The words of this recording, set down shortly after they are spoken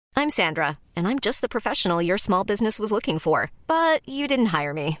I'm Sandra, and I'm just the professional your small business was looking for. But you didn't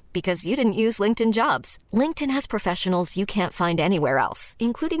hire me because you didn't use LinkedIn Jobs. LinkedIn has professionals you can't find anywhere else,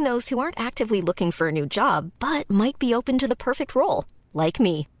 including those who aren't actively looking for a new job, but might be open to the perfect role, like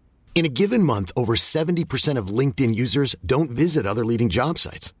me. In a given month, over 70% of LinkedIn users don't visit other leading job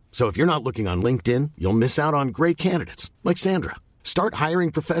sites. So if you're not looking on LinkedIn, you'll miss out on great candidates like Sandra. Start hiring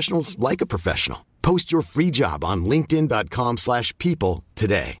professionals like a professional. Post your free job on linkedin.com/people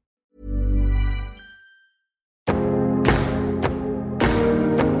today.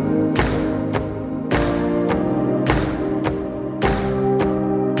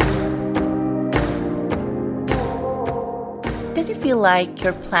 Does it feel like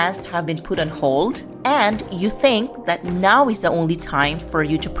your plans have been put on hold and you think that now is the only time for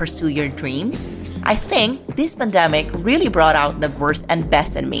you to pursue your dreams? I think this pandemic really brought out the worst and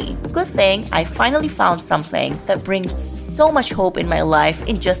best in me. Good thing I finally found something that brings so much hope in my life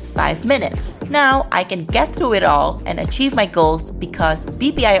in just 5 minutes. Now I can get through it all and achieve my goals because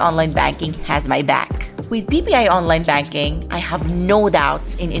BPI Online Banking has my back. With BPI Online Banking, I have no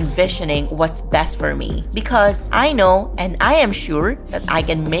doubts in envisioning what's best for me because I know and I am sure that I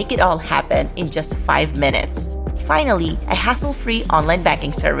can make it all happen in just 5 minutes. Finally, a hassle-free online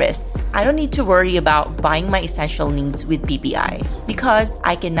banking service. I don't need to worry about buying my essential needs with BPI because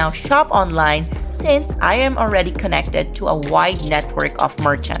I can now shop online since I am already connected to a wide network of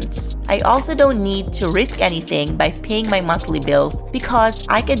merchants. I also don't need to risk anything by paying my monthly bills because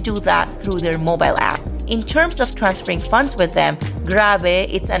I can do that through their mobile app. In terms of transferring funds with them, grabe,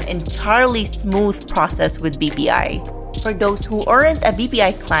 it's an entirely smooth process with BPI. For those who aren't a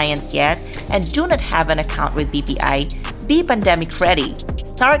BPI client yet and do not have an account with BPI, be pandemic ready.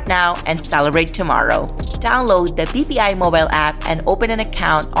 Start now and celebrate tomorrow. Download the BPI mobile app and open an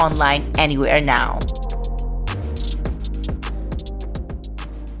account online anywhere now.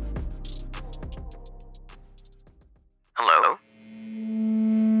 Hello?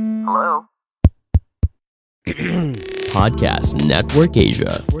 Hello? Podcast Network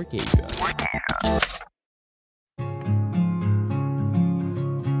Asia.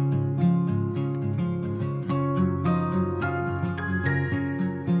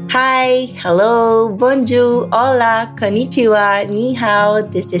 Hi, hello, bonjour, hola, konnichiwa, ni hao.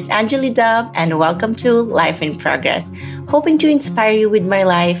 This is Angeli Dub and welcome to Life in Progress. Hoping to inspire you with my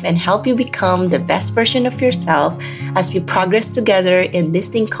life and help you become the best version of yourself as we progress together in this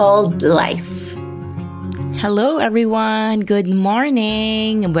thing called life. Hello everyone, good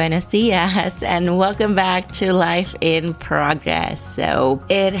morning, buenos dias, and welcome back to Life in Progress. So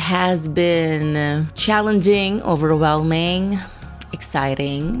it has been challenging, overwhelming,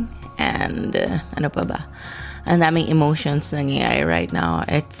 exciting, and ano pa ba? Ang daming emotions nangyayari right now.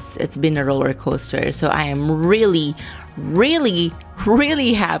 It's been a roller coaster. So I am really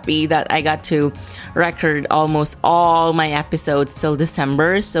happy that I got to record almost all my episodes till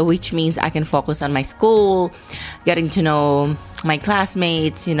December. So which means I can focus on my school, getting to know my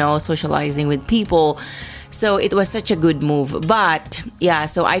classmates, socializing with people. So it was such a good move. But yeah,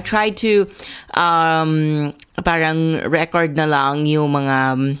 so I tried to parang record na lang yung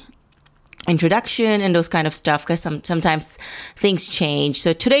mga introduction and those kind of stuff because sometimes things change.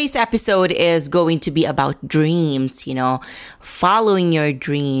 So today's episode is going to be about dreams, following your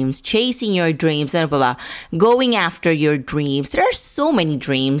dreams, chasing your dreams, ano pa ba? Going after your dreams. There are so many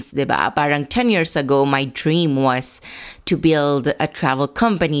dreams, diba? Parang 10 years ago, my dream was to build a travel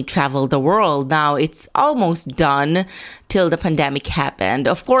company, travel the world. Now it's almost done till the pandemic happened.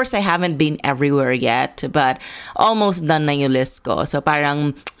 Of course, I haven't been everywhere yet, but almost done na yung list ko. So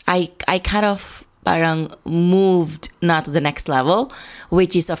parang I kind of parang moved na to the next level,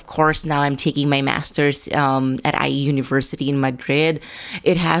 which is, of course, now I'm taking my master's at IE University in Madrid.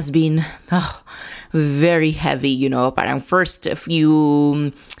 It has been very heavy, parang first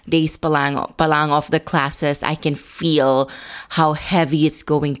few days palang of the classes, I can feel how heavy it's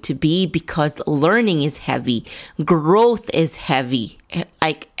going to be because learning is heavy, growth is heavy,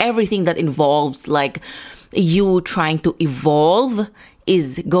 like everything that involves like you trying to evolve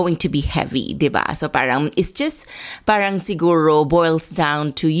is going to be heavy, diba? So parang it's just parang siguro boils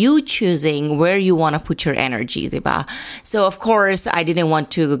down to you choosing where you want to put your energy, diba? So of course, I didn't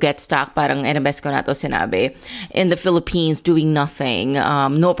want to get stuck parang enabes ko na to sinabi in the Philippines doing nothing,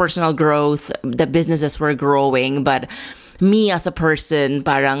 no personal growth, the businesses were growing, but me as a person,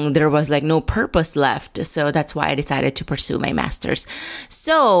 parang there was like no purpose left. So that's why I decided to pursue my master's.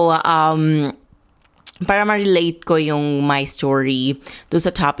 So, para ma-relate ko yung my story to sa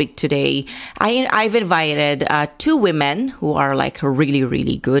topic today, I've invited two women who are like really,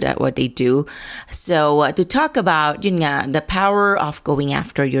 really good at what they do. So to talk about, yun nga, the power of going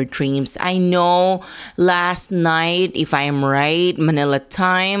after your dreams. I know last night, if I'm right, Manila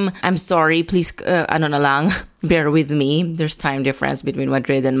time, I'm sorry, please, ano na lang, bear with me. There's time difference between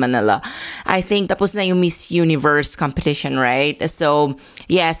Madrid and Manila. I think tapos na yung Miss Universe competition, right? So,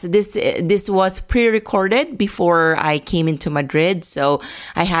 yes, this was pre-recorded before I came into Madrid. So,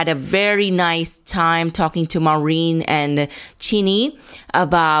 I had a very nice time talking to Maureen and Chini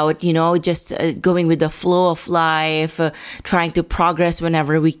about, just going with the flow of life, trying to progress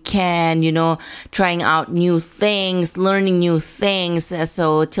whenever we can, trying out new things, learning new things.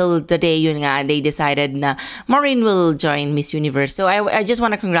 So, till the day yun nga, they decided na Maureen will join Miss Universe. So I just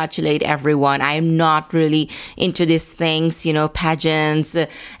want to congratulate everyone. I'm not really into these things, pageants,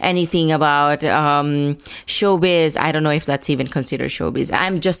 anything about showbiz. I don't know if that's even considered showbiz.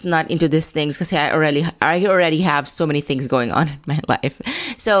 I'm just not into these things because I already have so many things going on in my life.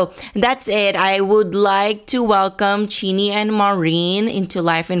 So that's it. I would like to welcome Chini and Maureen into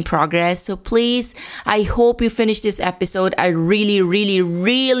Life in Progress. So please, I hope you finish this episode. I really, really,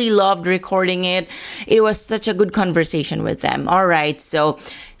 really loved recording it. It was such a good conversation with them. All right. So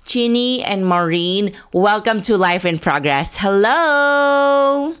Chini and Maureen, welcome to Life in Progress.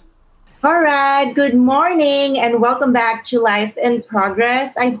 Hello. All right. Good morning and welcome back to Life in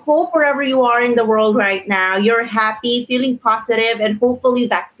Progress. I hope wherever you are in the world right now, you're happy, feeling positive, and hopefully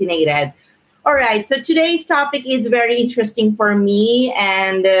vaccinated. All right. So today's topic is very interesting for me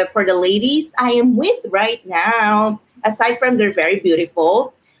and for the ladies I am with right now. Aside from they're very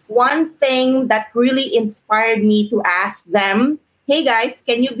beautiful, one thing that really inspired me to ask them, hey guys,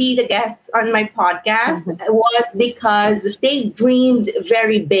 can you be the guests on my podcast? Was because they dreamed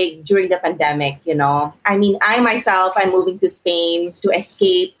very big during the pandemic, I mean, I myself, I'm moving to Spain to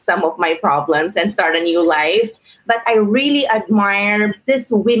escape some of my problems and start a new life. But I really admire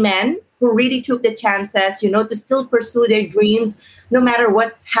these women who really took the chances, to still pursue their dreams no matter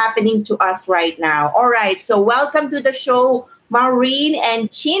what's happening to us right now. All right, so welcome to the show, Maureen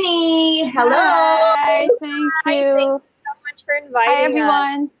and Chini. Hello. Hi, thank you. Hi, thank you so much for inviting Hi,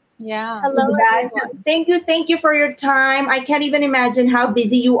 everyone. us. Yeah. Hello, Guys, everyone. thank you for your time. I can't even imagine how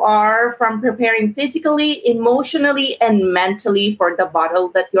busy you are from preparing physically, emotionally, and mentally for the battle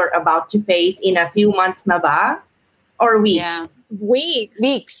that you're about to face in a few months na ba? Or weeks? Yeah. Weeks.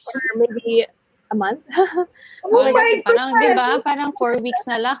 Or maybe a month. Oh my Parang, goodness. di ba? Parang 4 weeks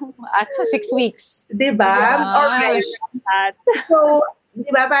na lang. At 6 weeks. Diba? Gosh. All right. That. So,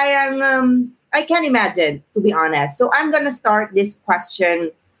 diba, parang, I can't imagine, to be honest. So I'm going to start this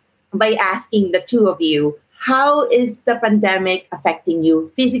question by asking the two of you, how is the pandemic affecting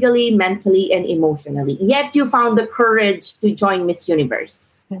you physically, mentally, and emotionally? Yet you found the courage to join Miss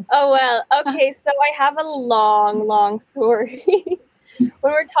Universe. Oh, well, okay. So I have a long story. When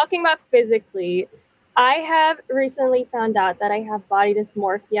we're talking about physically, I have recently found out that I have body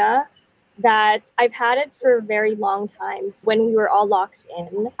dysmorphia, that I've had it for a very long time. When we were all locked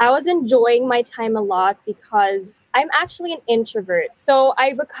in, I was enjoying my time a lot because I'm actually an introvert. So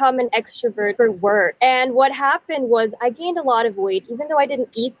I become an extrovert for work. And what happened was I gained a lot of weight, even though I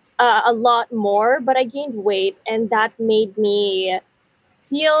didn't eat a lot more, but I gained weight, and that made me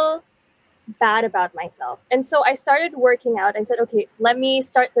feel bad about myself. And so I started working out. I said, okay, let me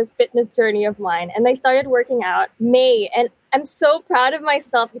start this fitness journey of mine. And I started working out May. And I'm so proud of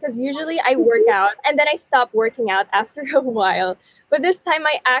myself because usually I work out and then I stop working out after a while. But this time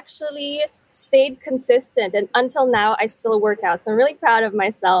I actually stayed consistent. And until now, I still work out. So I'm really proud of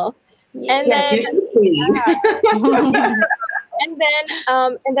myself. And Yes, then, you're yeah.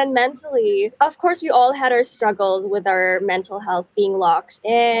 And then mentally, of course, we all had our struggles with our mental health being locked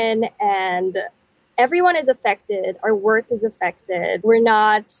in, and everyone is affected. Our work is affected. We're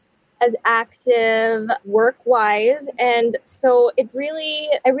not as active work-wise, and so I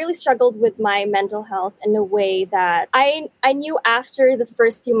really struggled with my mental health in a way that I knew after the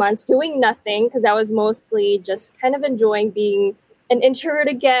first few months doing nothing, because I was mostly just kind of enjoying being an introvert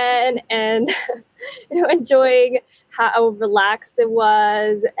again, and enjoying how relaxed it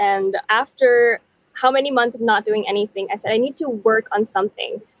was. And after how many months of not doing anything, I said I need to work on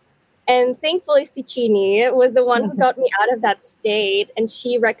something. And thankfully, Chini was the one who got me out of that state, and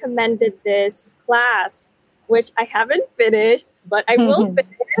she recommended this class, which I haven't finished, but I will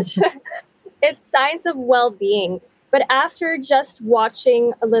finish. It's Science of Well-Being. But after just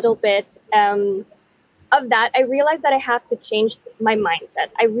watching a little bit of that, I realized that I have to change my mindset.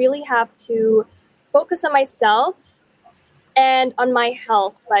 I really have to focus on myself and on my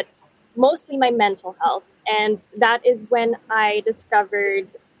health. But mostly my mental health. And that is when I discovered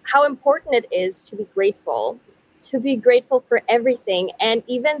how important it is to be grateful for everything. And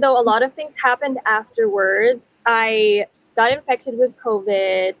even though a lot of things happened afterwards, I got infected with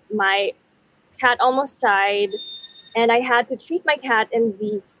COVID, my cat almost died, and I had to treat my cat, and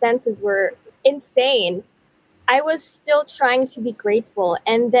the expenses were insane. I was still trying to be grateful.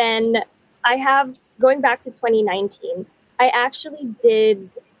 And then going back to 2019, I actually did,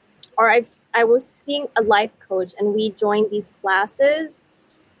 I was seeing a life coach, and we joined these classes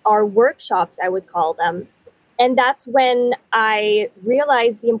or workshops, I would call them. And that's when I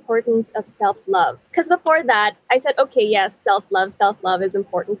realized the importance of self-love. Because before that, I said, okay, yes, self-love is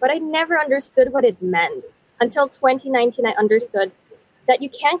important, but I never understood what it meant. Until 2019, I understood that you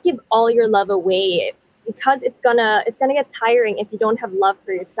can't give all your love away because it's gonna get tiring if you don't have love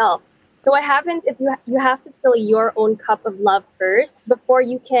for yourself. So what happens if you have to fill your own cup of love first before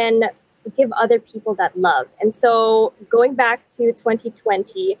you can give other people that love. And so going back to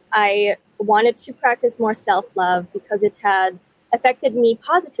 2020, I wanted to practice more self-love because it had affected me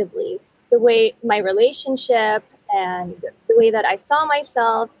positively. The way my relationship and the way that I saw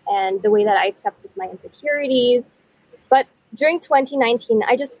myself and the way that I accepted my insecurities. But during 2019,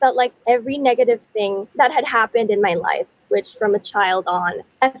 I just felt like every negative thing that had happened in my life, which from a child on,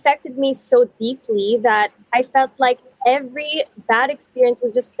 affected me so deeply that I felt like every bad experience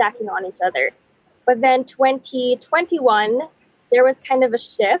was just stacking on each other. But then 2021, there was kind of a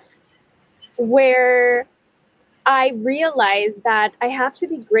shift where I realized that I have to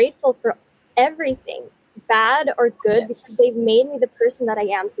be grateful for everything, bad or good, because they've made me the person that I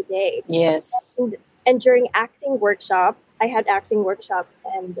am today. Yes. And during acting workshop, I had acting workshop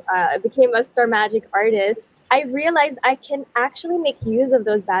and I became a Star Magic artist. I realized I can actually make use of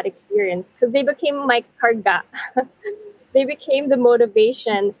those bad experiences because they became my karga. They became the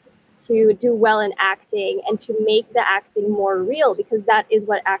motivation to do well in acting and to make the acting more real, because that is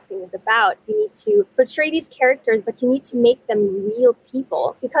what acting is about. You need to portray these characters, but you need to make them real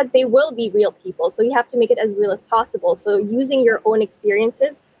people because they will be real people. So you have to make it as real as possible. So using your own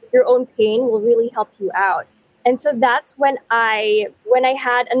experiences, your own pain will really help you out. And so that's when I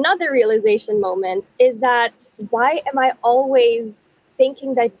had another realization moment, is that why am I always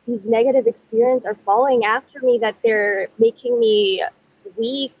thinking that these negative experiences are following after me, that they're making me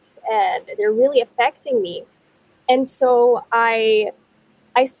weak and they're really affecting me? And so I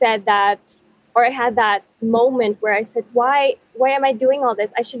said that, or I had that moment where I said, why am I doing all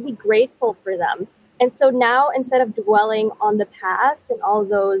this? I should be grateful for them. And so now, instead of dwelling on the past and all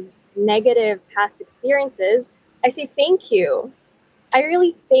those negative past experiences, I say thank you. I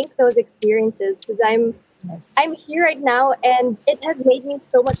really thank those experiences because I'm here right now, and it has made me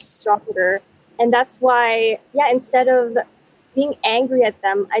so much stronger. And that's why, instead of being angry at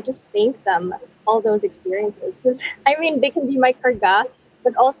them, I just thank them, all those experiences. Because, they can be my karga,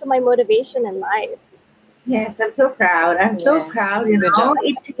 but also my motivation in life. Yes, I'm so proud. I'm so proud, Good job.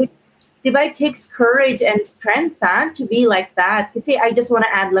 It takes courage and strength to be like that. You see, I just want to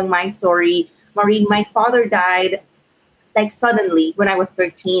add my story. Maureen, my father died suddenly when I was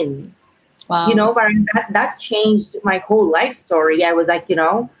 13. Wow. Parang that changed my whole life story. I was I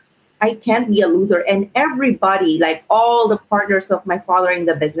can't be a loser. And everybody, all the partners of my father in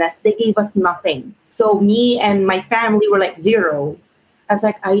the business, they gave us nothing. So me and my family were zero. I was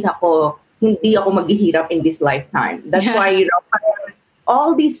ay nako, hindi ako maghihirap in this lifetime. That's why,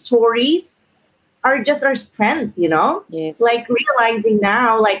 all these stories are just our strength, Yes. Realizing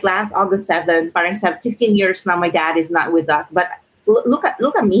now, last August 7th, parang 16 years now, my dad is not with us. But look at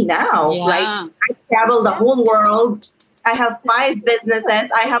me now. Yeah. I travel the whole world. I have 5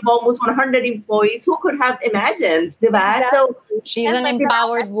 businesses. I have almost 100 employees. Who could have imagined, diba? Exactly. So She's an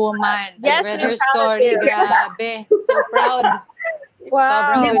empowered woman. Yes, I read her I'm proud of story. you. Grabe. So proud. Wow.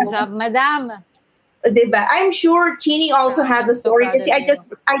 Sobrang good job, madam. diba? I'm sure Chini also has a I'm so story. proud of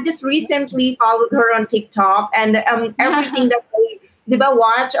Kasi I just recently followed her on TikTok, and everything that I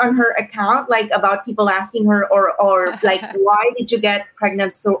watch on her account, about people asking her or why did you get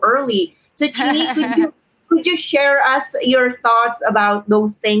pregnant so early? So Chini, could you share us your thoughts about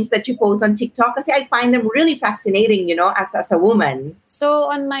those things that you post on TikTok? Kasi I find them really fascinating, as a woman.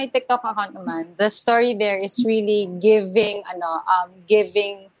 So on my TikTok account naman, the story there is really giving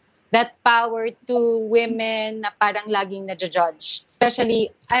that power to women na parang laging na-judge.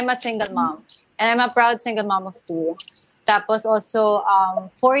 Especially, I'm a single mom. And I'm a proud single mom of 2. Tapos also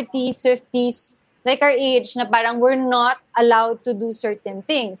 40s, 50s, like our age, na parang we're not allowed to do certain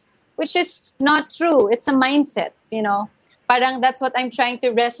things. Which is not true. It's a mindset, Parang that's what I'm trying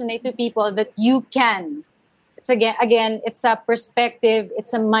to resonate to people, that you can. It's a perspective,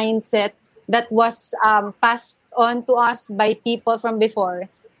 it's a mindset that was passed on to us by people from before.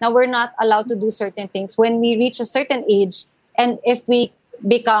 Now we're not allowed to do certain things when we reach a certain age and if we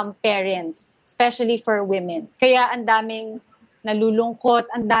become parents, especially for women. Kaya ang daming nalulungkot,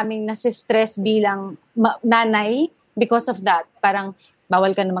 ang daming nasistress bilang nanay because of that. Parang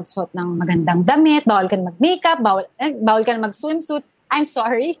bawal ka na magsuot ng magandang damit, bawal ka na mag-makeup, bawal ka na mag-swimsuit. I'm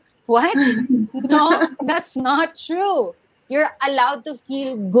sorry, what? No, that's not true. You're allowed to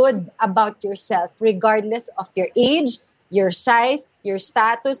feel good about yourself regardless of your age, your size, your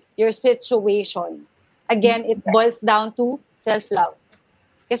status, your situation. Again, it boils down to self-love.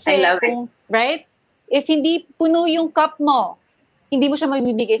 Kasi I love it. Right? If hindi puno yung cup mo, hindi mo siya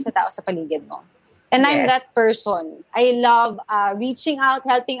mabibigay sa tao sa paligid mo. And I'm that person. I love reaching out,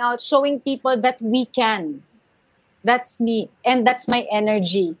 helping out, showing people that we can. That's me. And that's my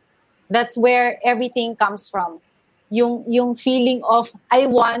energy. That's where everything comes from. Yung feeling of, I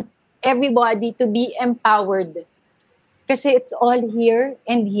want everybody to be empowered. Kasi it's all here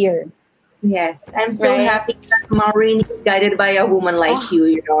and here. Yes, I'm so happy that Maureen is guided by a woman like you.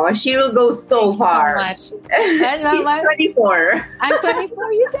 You know, she will go so far. So much. She's 24. I'm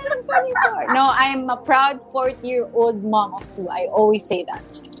 24. You said I'm 24. No, I'm a proud 40-year-old mom of two. I always say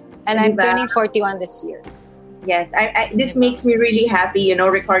that, and I'm turning 41 this year. Yes, this makes me really happy. You know,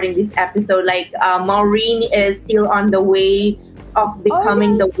 recording this episode. Like Maureen is still on the way of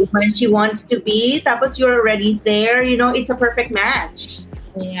becoming the woman she wants to be. Tapos you're already there. You know, it's a perfect match.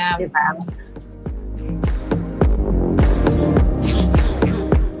 Yeah.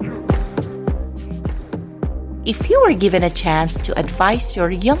 If you were given a chance to advise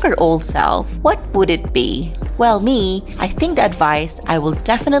your younger old self, what would it be? Well, I think the advice I will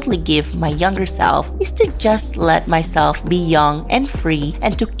definitely give my younger self is to just let myself be young and free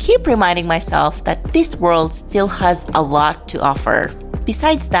and to keep reminding myself that this world still has a lot to offer.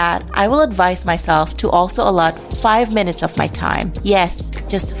 Besides that, I will advise myself to also allot 5 minutes of my time. Yes,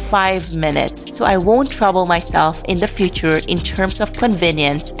 just 5 minutes. So I won't trouble myself in the future in terms of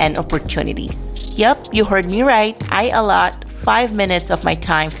convenience and opportunities. Yep, you heard me right. I allot 5 minutes of my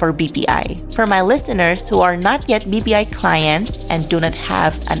time for BPI. For my listeners who are not yet BPI clients and do not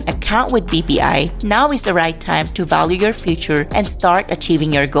have an account with BPI, now is the right time to value your future and start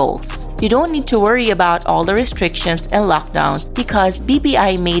achieving your goals. You don't need to worry about all the restrictions and lockdowns because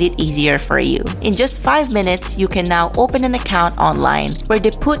BPI made it easier for you. In just 5 minutes, you can now open an account online where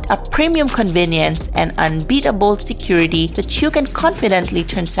they put a premium convenience and unbeatable security that you can confidently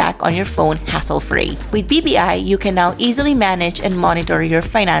transact on your phone hassle-free. With BPI, you can now easily manage and monitor your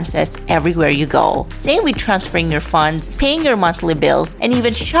finances everywhere you go. Same with transferring your funds, paying your monthly bills, and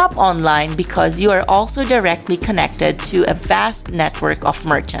even shop online because you are also directly connected to a vast network of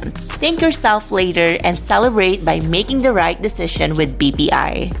merchants. Thank yourself later and celebrate by making the right decision with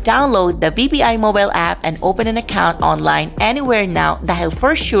BPI. Download the BPI mobile app and open an account online anywhere now dahil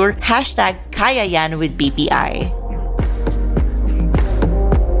for sure, #Kayayan with BPI.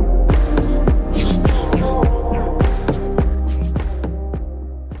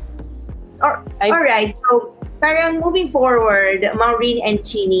 All right. So, parang moving forward, Maureen and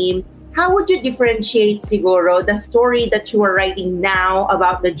Chini, how would you differentiate siguro the story that you are writing now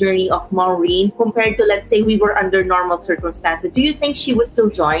about the journey of Maureen compared to, let's say, we were under normal circumstances? Do you think she would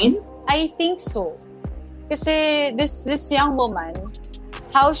still join? I think so. Kasi this young woman,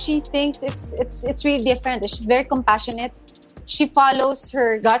 how she thinks it's really different. She's very compassionate. She follows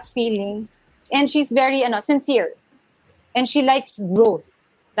her gut feeling, and she's very sincere, and she likes growth.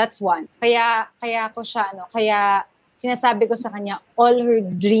 That's one. Kaya sinasabi ko sa kanya, all her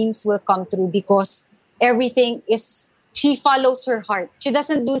dreams will come true because she follows her heart. She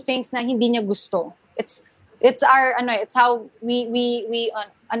doesn't do things na hindi niya gusto. It's how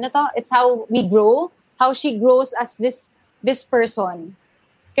it's how we grow, how she grows as this person.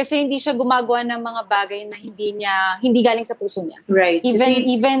 Kasi hindi siya gumagawa ng mga bagay na hindi galing sa puso niya. Right.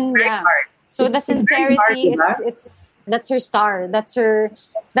 Even hard. So the sincerity, that's her star. That's her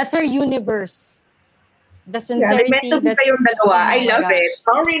universe. The sincerity. I love it.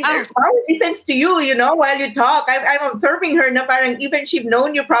 Maureen listens to you, while you talk. I'm observing her na parang even she's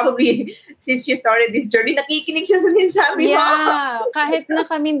known you probably since she started this journey. Nakikinig siya sa sinasabi mo. Yeah. Kahit na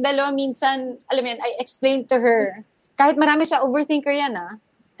kaming dalawa minsan, alam mo yan, I explained to her. Kahit marami siya, overthinker yan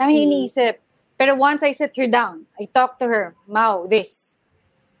Dami iniisip. Pero once I sit her down, I talk to her, Mau, this.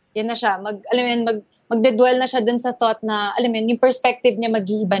 Yan na siya. Magdedwell na siya dun sa thought na, yung perspective niya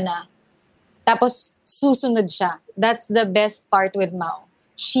mag-iiba na. Tapos, susunod siya. That's the best part with Mau.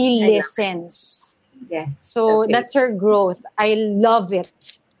 She listens. Yes. So, that's her growth. I love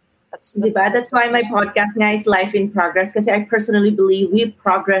it. That's Diba? That's why my yeah. podcast nga is Life in Progress kasi I personally believe we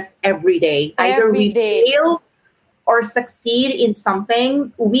progress every day. Either Every we day. fail or succeed in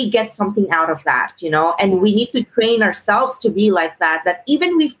something, we get something out of that, and we need to train ourselves to be like that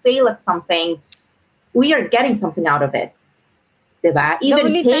even we fail at something, we are getting something out of it. Diba? The Even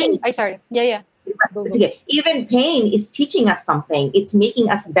only pain, time, sorry. Yeah. Go. sige, even pain is teaching us something. It's making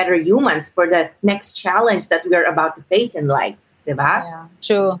us better humans for the next challenge that we're about to face in life. Diba? Yeah.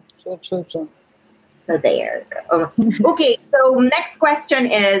 True. So there. Okay, so next question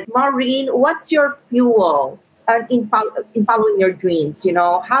is, Maureen, what's your fuel in following your dreams?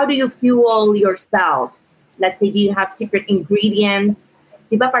 How do you fuel yourself? Let's say, do you have secret ingredients?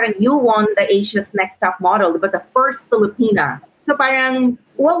 Diba parang you won the Asia's Next Top Model, but the first Filipina. So parang,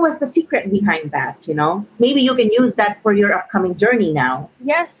 what was the secret behind that? Maybe you can use that for your upcoming journey now.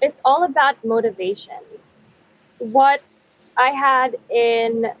 Yes, it's all about motivation. What I had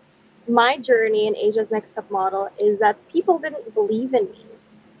in my journey in Asia's Next Top Model is that people didn't believe in me.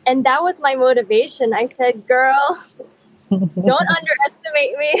 And that was my motivation. I said, girl, don't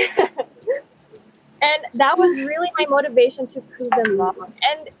underestimate me. And that was really my motivation to prove them wrong.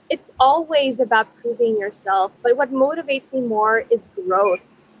 And it's always about proving yourself. But what motivates me more is growth.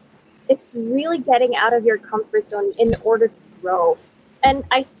 It's really getting out of your comfort zone in order to grow. And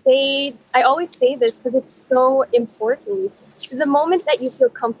I always say this because it's so important. Because the moment that you feel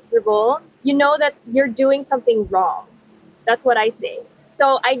comfortable, you know that you're doing something wrong. That's what I say.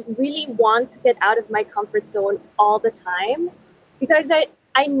 So I really want to get out of my comfort zone all the time because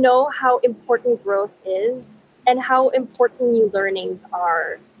I know how important growth is and how important new learnings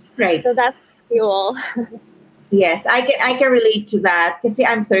are. Right. So that's fuel. Yes, I can relate to that kasi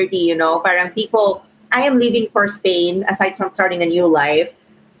I'm 30, parang people, I am leaving for Spain aside from starting a new life.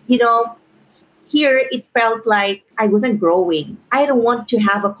 Here it felt like I wasn't growing. I don't want to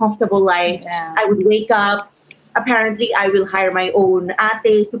have a comfortable life. Yeah. I would wake up. Apparently, I will hire my own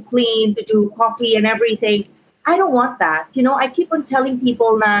ate to clean, to do coffee and everything. I don't want that. I keep on telling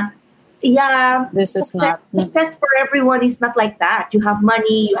people na, yeah, This is not. success for everyone is not like that. You have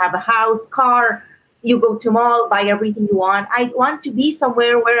money, you have a house, car, you go to mall, buy everything you want. I want to be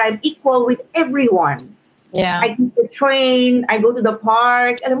somewhere where I'm equal with everyone. Yeah. I take the train, I go to the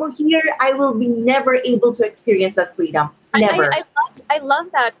park, and here I will be never able to experience that freedom. Never. I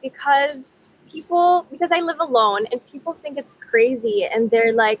love that because I live alone and people think it's crazy and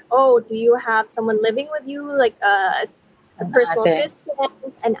they're like, oh, do you have someone living with you, like a personal ate. assistant,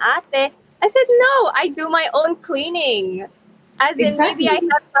 an ate? I said, no, I do my own cleaning. As in, Exactly. maybe I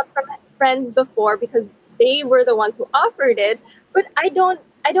had some from friends before because they were the ones who offered it, but I don't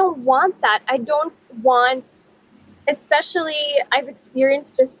want that. I don't want, especially I've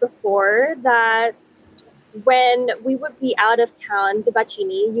experienced this before, that when we would be out of town, the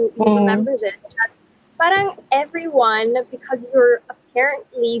Bachini, you remember this, that parang everyone, because you're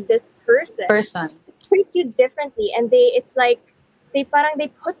apparently this person, treat you differently, and they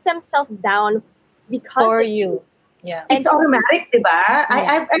put themselves down because For of you. Yeah. It's automatic, diba?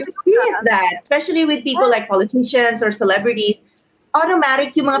 I've experienced that, especially with people like politicians or celebrities.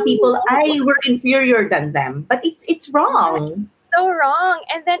 Automatic yung mga people, we're inferior than them. But it's wrong. So wrong.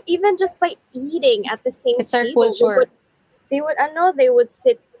 And then even just by eating at the same It's our table, culture. they would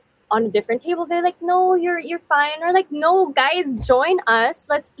sit on a different table. They're like, no, you're fine. Or like, no, guys, join us.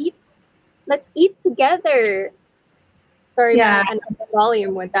 Let's eat together. Sorry, Yeah. the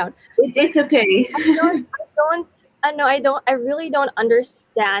volume went down. It's okay. I really don't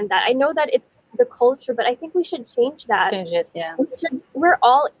understand that. I know that it's the culture, but I think we should change that. Change it. Yeah. We're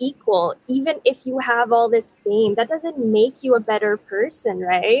all equal. Even if you have all this fame, that doesn't make you a better person,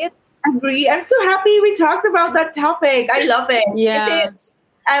 right? Agree. I'm so happy we talked about that topic. I love it. Yeah.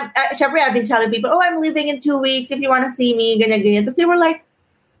 Syempre, I've been telling people, I'm leaving in 2 weeks. If you want to see me, ganyan, ganyan. But they were like,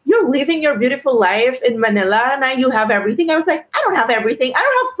 you're living your beautiful life in Manila. Now you have everything. I was like, I don't have everything. I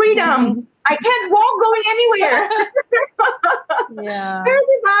don't have freedom. I can't walk going anywhere. Yeah. Pero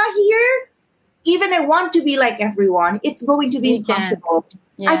diba, here, even I want to be like everyone, it's going to be You can't. impossible.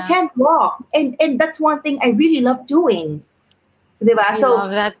 Yeah. I can't walk. And that's one thing I really love doing. Diba? I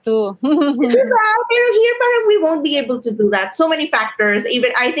love that too. Diba? Pero here, parang we won't be able to do that. So many factors.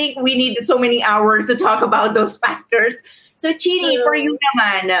 Even I think we need so many hours to talk about those factors. So, Chini, for you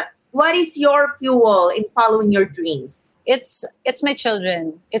naman, what is your fuel in following your dreams? It's my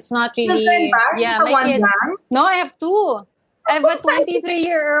children. It's not really. Children ba? Yeah, Sa my one kids. lang? No, I have two. I have a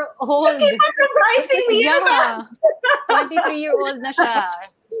 23-year-old. Okay, not surprising me. Yeah. 23-year-old na siya.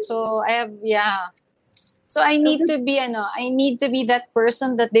 So I have, yeah. So I need to be that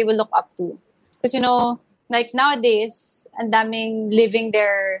person that they will look up to. Because, like nowadays, ang daming living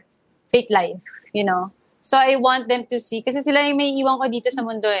their fake life, you know. So I want them to see, kasi sila yung may iwan ko dito sa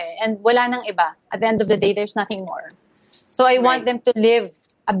mundo and wala nang iba. At the end of the day, there's nothing more. So I want them to live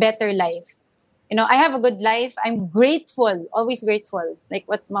a better life. You know, I have a good life. I'm grateful, always grateful, like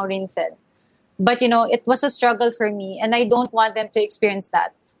what Maureen said. But, you know, it was a struggle for me and I don't want them to experience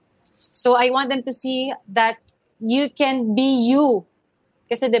that. So I want them to see that you can be you.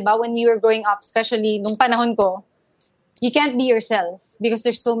 Kasi diba, when we were growing up, especially nung panahon ko, you can't be yourself because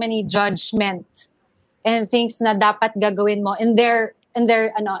there's so many judgment and things na dapat gagawin mo in their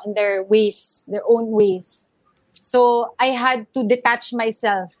ways, their own ways. So I had to detach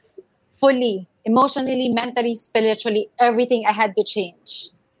myself fully, emotionally, mentally, spiritually, everything I had to change.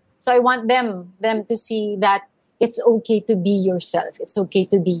 So I want them to see that it's okay to be yourself. It's okay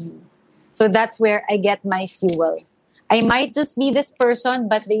to be you. So that's where I get my fuel. I might just be this person,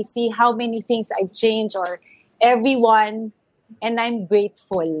 but they see how many things I've changed or everyone, and I'm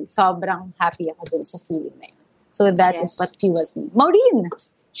grateful. Sobrang happy ako dun sa feeling na yun. So that is what fuels me. Maureen,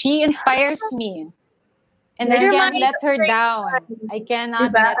 she inspires me. And I can't let her down. I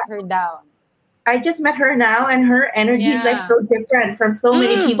cannot let her down. I just met her now and her energy is like so different from so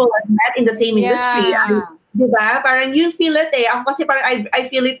many people I've met in the same industry. Diba? Parang you feel it eh. Ako kasi parang I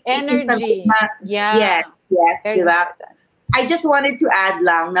feel it. Energy. Yes. Diba? I just wanted to add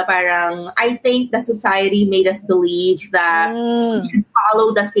lang na parang I think that society made us believe that we should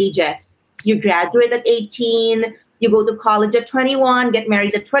follow the stages. You graduate at 18, you go to college at 21, get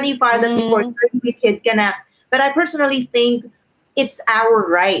married at 25, that before 30 kid ka na. But I personally think it's our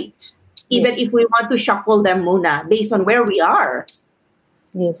right, even if we want to shuffle them muna based on where we are.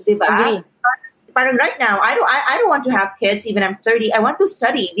 Yes, diba? Agree. But right now, I don't want to have kids. Even I'm 30. I want to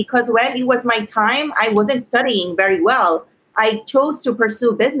study because when it was my time, I wasn't studying very well. I chose to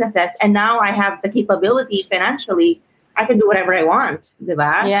pursue businesses, and now I have the capability financially. I can do whatever I want,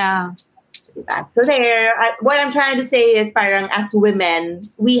 diba? Yeah. So what I'm trying to say is, parang as women,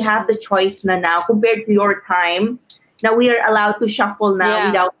 we have the choice na now compared to your time. Now we are allowed to shuffle now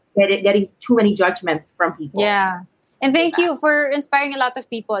without getting too many judgments from people. Yeah, and thank you for inspiring a lot of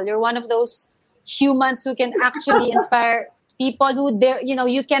people. You're one of those humans who can actually inspire people who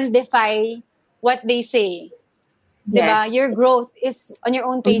you can defy what they say. Yes. Diba? Your growth is on your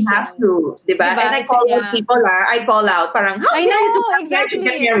own pace. You have to, diba? And I call out people, I call out, parang, I know, exactly.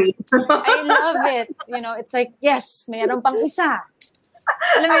 I love it. You know, it's like, yes, mayroon pang isa.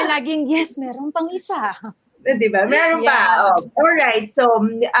 Alam mo yung laging, yes, mayroon pang isa. Diba? Meron pa. Oh. All right. So,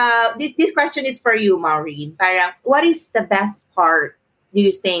 this question is for you, Maureen. Parang, what is the best part, do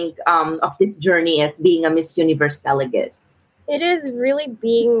you think, of this journey as being a Miss Universe delegate? It is really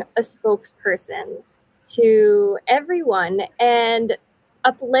being a spokesperson to everyone and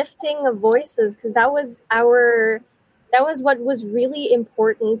uplifting voices, because that was what was really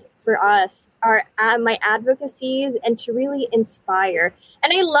important for us, my advocacies, and to really inspire.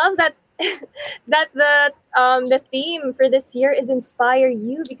 And I love that the theme for this year is inspire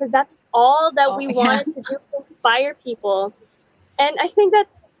you, because that's all that we wanted to do, to inspire people. And I think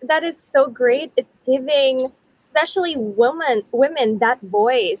that is so great. It's giving especially women that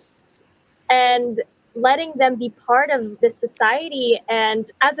voice and letting them be part of the society. And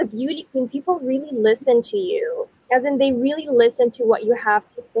as a beauty queen, people really listen to you, as in they really listen to what you have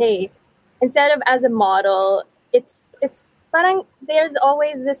to say. Instead of as a model, it's parang there's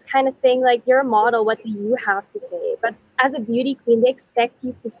always this kind of thing like, you're a model, what do you have to say? But as a beauty queen, they expect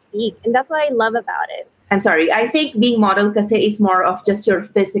you to speak, and that's what I love about it. I'm sorry, I think being model kasi is more of just your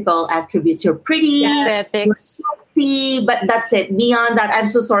physical attributes. You're pretty, aesthetics, you're but that's it. Beyond that, I'm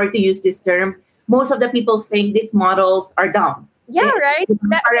so sorry to use this term, most of the people think these models are dumb. Yeah, right?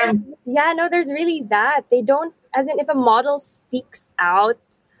 There's really that. They don't, as in if a model speaks out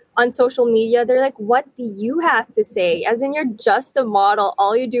on social media, they're like, what do you have to say? As in, you're just a model.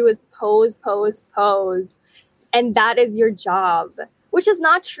 All you do is pose, pose, pose. And that is your job, which is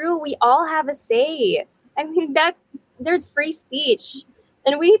not true. We all have a say. I mean, there's free speech,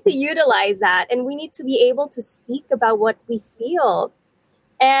 and we need to utilize that. And we need to be able to speak about what we feel.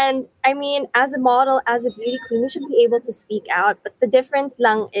 And I mean, as a model, as a beauty queen, you should be able to speak out. But the difference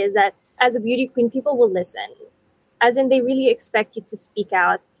lang is that as a beauty queen, people will listen. As in, they really expect you to speak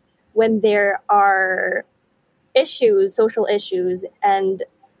out when there are issues, social issues. And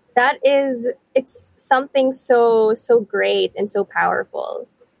it's something so great and so powerful.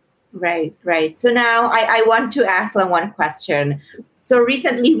 Right. So now I want to ask one question. So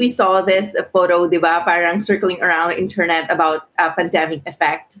recently we saw this photo, diba, parang circling around the internet about a pandemic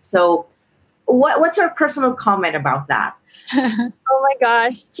effect. So What's your personal comment about that? Oh my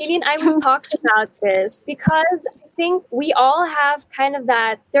gosh, Chini and I will talk about this because I think we all have kind of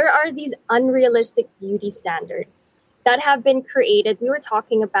that. There are these unrealistic beauty standards that have been created. We were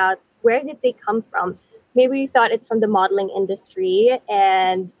talking about where did they come from? Maybe we thought it's from the modeling industry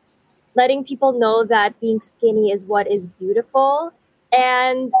and letting people know that being skinny is what is beautiful.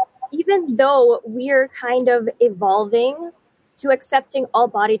 And even though we're kind of evolving to accepting all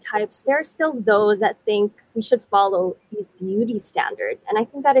body types, there are still those that think we should follow these beauty standards. And I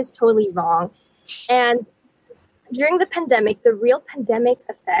think that is totally wrong. And during the pandemic, the real pandemic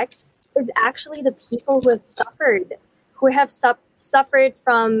effect is actually the people who have suffered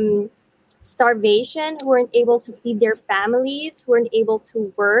from starvation, who weren't able to feed their families, who weren't able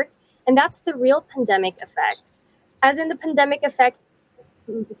to work. And that's the real pandemic effect. As in the pandemic effect,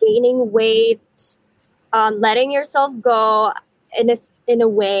 gaining weight, letting yourself go in a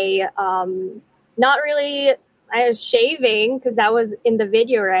way, not really shaving, because that was in the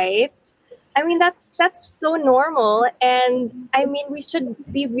video, right? I mean, that's so normal. And I mean, we should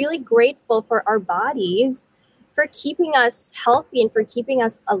be really grateful for our bodies for keeping us healthy and for keeping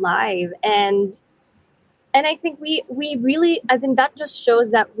us alive. And I think we really, as in that just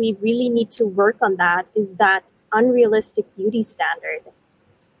shows that we really need to work on that, is that unrealistic beauty standard.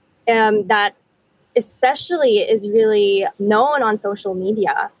 That especially is really known on social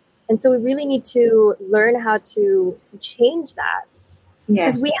media. And so we really need to learn how to change that.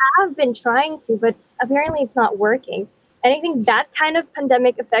 Yes. Because we have been trying to, but apparently it's not working. And I think that kind of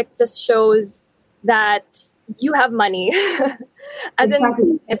pandemic effect just shows that you have money.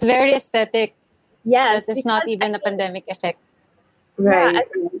 Exactly. It's very aesthetic. Yes. There's not even a pandemic effect. Right.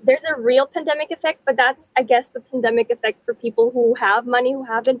 Yeah, there's a real pandemic effect, but that's, I guess, the pandemic effect for people who have money, who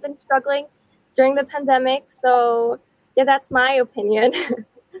haven't been struggling during the pandemic. So, yeah, that's my opinion.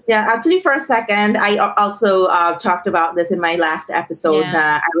 Yeah, actually, for a second, I also talked about this in my last episode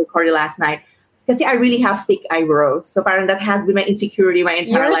I recorded last night. Kasi I really have thick eyebrows. So parang that has been my insecurity my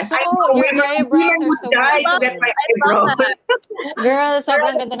entire life. Your eyebrows are so die to get my eyebrows. Girl,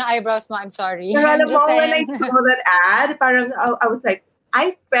 sobrang ganda ng eyebrows mo. I'm sorry. Pero I'm alam just mo, when I saying. saw that ad, parang I was like,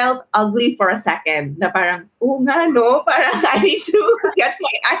 I felt ugly for a second. Na parang, oh nga no, parang I need to get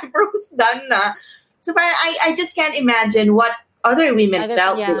my eyebrows done na. So parang I just can't imagine what other women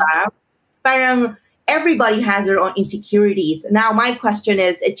felt. Diba? Parang everybody has their own insecurities. Now, my question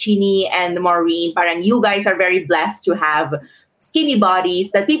is, Chini and Maureen, parang you guys are very blessed to have skinny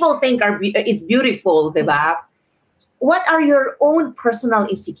bodies that people think it's beautiful, diba? What are your own personal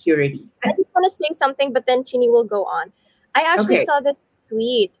insecurities? I just want to say something, but then Chini will go on. I actually saw this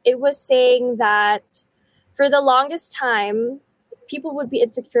tweet. It was saying that for the longest time, people would be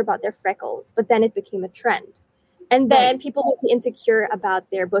insecure about their freckles, but then it became a trend. And then people would be insecure about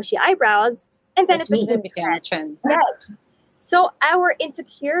their bushy eyebrows, and then it became a trend. Yes. So our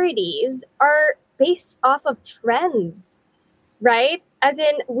insecurities are based off of trends, right? As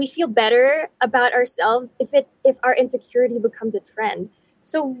in, we feel better about ourselves if our insecurity becomes a trend.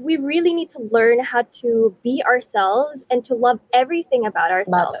 So we really need to learn how to be ourselves and to love everything about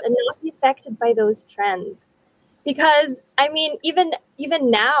ourselves and not be affected by those trends. Because, I mean, even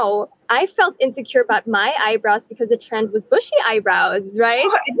now, I felt insecure about my eyebrows because the trend was bushy eyebrows, right?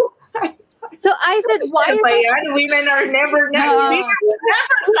 So I said, why are women are never satisfied.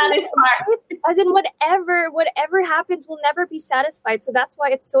 As in, whatever happens, we'll never be satisfied. So that's why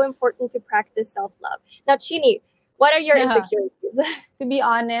it's so important to practice self-love. Now, Chini, what are your insecurities? To be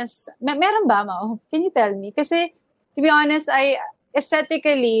honest, meron ba, Mao? Can you tell me? Kasi, to be honest,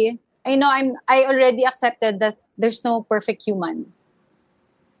 aesthetically, I know I already accepted that there's no perfect human.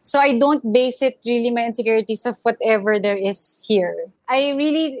 So I don't base it really my insecurities of whatever there is here.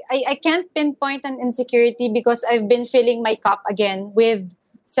 I can't pinpoint an insecurity because I've been filling my cup again with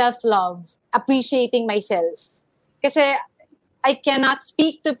self-love, appreciating myself. Kasi I cannot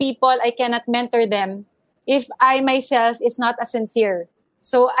speak to people, I cannot mentor them if I myself is not as sincere.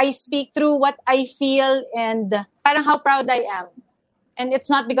 So I speak through what I feel and parang how proud I am. And it's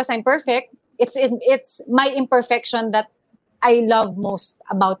not because I'm perfect. It's my imperfection that I love most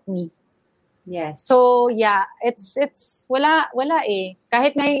about me. Yes. So yeah, it's wala eh.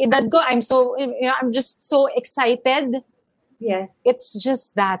 Kahit ngayong edad ko, I'm just so excited. Yes. It's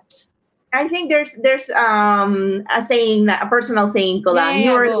just that. I think there's a saying, a personal saying ko lang.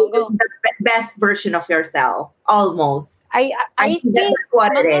 You're the best version of yourself, almost. I think that's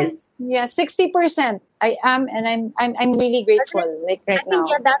what it is. Yeah, 60%. I am, and I'm really grateful. Like right now.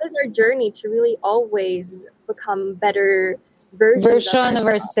 Yeah, that is our journey to really always become better version of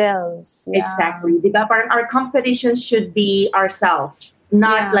ourselves. Yeah. Exactly. Diba? Parang our competition should be ourselves,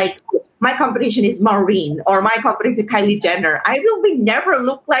 not like my competition is Maureen or my competition is Kylie Jenner, I will be never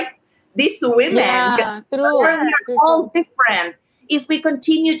look like these women. Yeah, true. We're all different. If we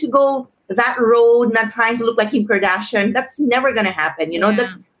continue to go that road, not trying to look like Kim Kardashian, that's never going to happen.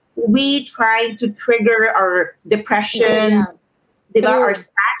 We try to trigger our depression, our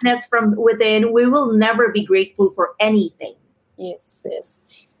sadness from within. We will never be grateful for anything. Yes.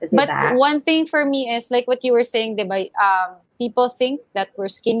 But one thing for me is like what you were saying, diba? People think that we're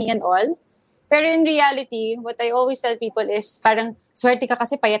skinny and all. Pero in reality, what I always tell people is parang swerte ka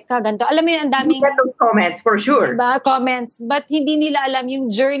kasi payat ka, ganito. Alam mo yun, ang daming... You get those comments, for sure. Diba? Comments. But hindi nila alam yung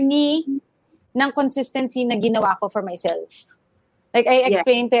journey ng consistency na ginawa ko for myself. Like I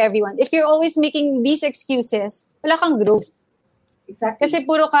explain to everyone, if you're always making these excuses, wala kang growth. Exactly. Kasi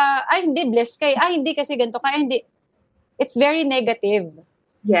puro ka, hindi, blessed ka. Hindi kasi ganito ka. Hindi. It's very negative.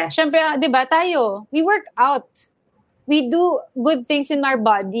 Yes. Siyempre, di ba, tayo, we work out. We do good things in our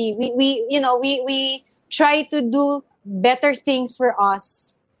body. We try to do better things for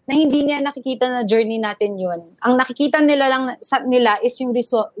us na hindi niya nakikita na journey natin yun. Ang nakikita nila is yung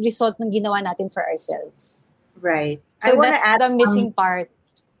result ng ginawa natin for ourselves. Right. So that's the missing part.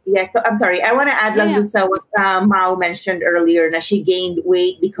 Yeah, so I'm sorry. I want to add lang sa what Mao mentioned earlier na she gained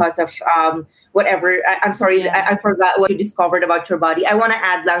weight because of whatever. I'm sorry, I forgot what you discovered about your body. I want to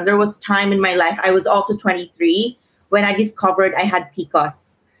add lang, there was time in my life, I was also 23, when I discovered I had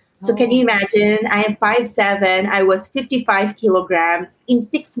PCOS. So can you imagine? I am 5'7", I was 55 kilograms. In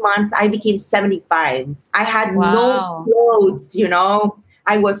 6 months, I became 75. I had no clothes,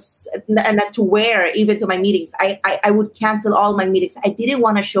 I was not to wear even to my meetings. I would cancel all my meetings. I didn't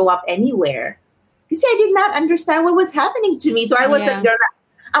want to show up anywhere because I did not understand what was happening to me. So I was that girl,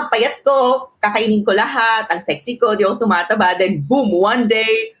 ang payat ko, kakainin ko lahat, ang sexy ko, di ako tumataba. Then boom, one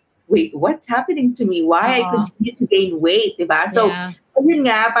day, wait, what's happening to me? Why I continue to gain weight, diba? So yun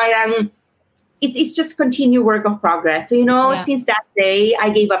nga, parang it's just continued work of progress. So, since that day, I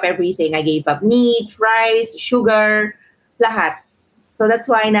gave up everything. I gave up meat, rice, sugar, lahat. So that's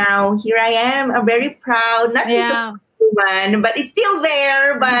why now here I am. I'm very proud, not just a woman, but it's still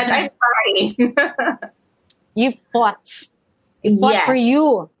there, but I'm trying. You fought. You fought for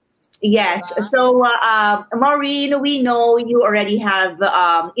you. Yes. So, Maureen, we know you already have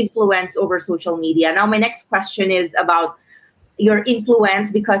influence over social media. Now, my next question is about your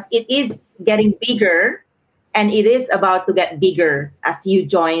influence because it is getting bigger and it is about to get bigger as you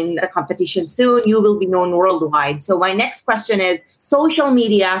join a competition soon. You will be known worldwide. So my next question is, social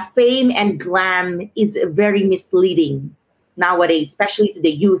media, fame and glam is very misleading nowadays, especially to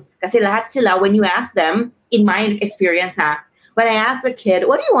the youth. Kasi lahat sila, when you ask them, in my experience, when I ask a kid,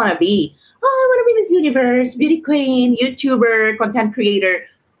 what do you want to be? Oh, I want to be Miss Universe, beauty queen, YouTuber, content creator,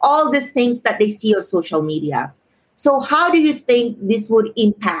 all these things that they see on social media. So how do you think this would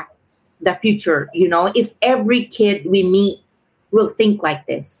impact the future, if every kid we meet will think like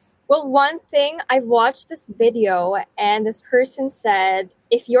this? Well, one thing, I've watched this video and this person said,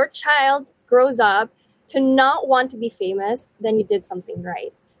 if your child grows up to not want to be famous, then you did something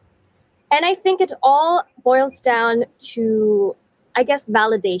right. And I think it all boils down to, I guess,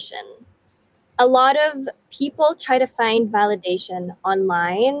 validation. A lot of people try to find validation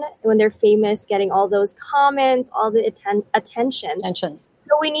online when they're famous, getting all those comments, all the attention.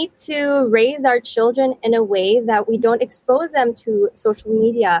 So we need to raise our children in a way that we don't expose them to social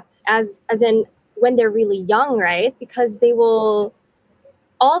media as in when they're really young, right? Because they will,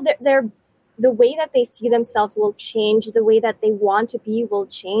 the way that they see themselves will change, the way that they want to be will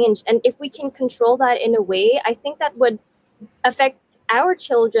change. And if we can control that in a way, I think that would affect our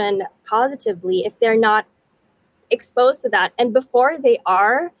children positively if they're not exposed to that. And before they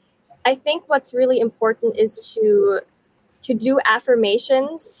are, I think what's really important is to do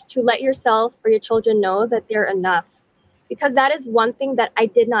affirmations, to let yourself or your children know that they're enough. Because that is one thing that I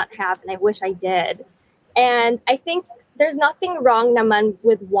did not have and I wish I did. And I think there's nothing wrong naman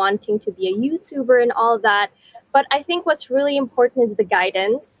with wanting to be a YouTuber and all that. But I think what's really important is the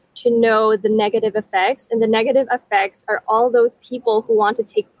guidance to know the negative effects. And the negative effects are all those people who want to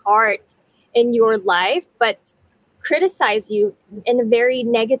take part in your life, but criticize you in a very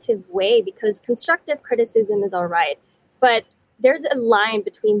negative way, because constructive criticism is all right. But there's a line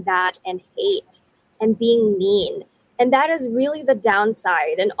between that and hate and being mean. And that is really the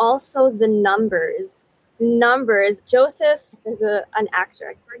downside. And also the numbers. Joseph, there's an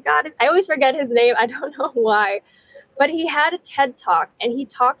actor. I always forget his name. I don't know why. But he had a TED Talk and he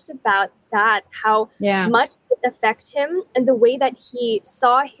talked about that, how much it affected him and the way that he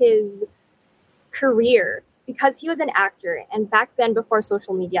saw his career, because he was an actor. And back then, before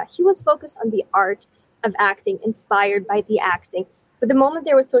social media, he was focused on the art of acting, inspired by the acting. But the moment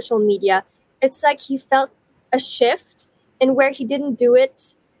there was social media, it's like he felt a shift in where he didn't do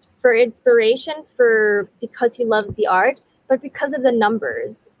it for inspiration, because he loved the art, but because of the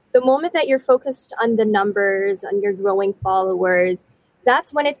numbers. The moment that you're focused on the numbers, on your growing followers,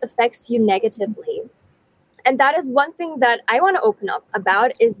 that's when it affects you negatively. And that is one thing that I want to open up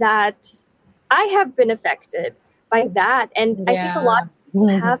about, is that I have been affected by that. And I think a lot of people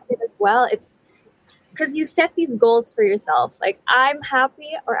have been as well. It's because you set these goals for yourself. Like, I'm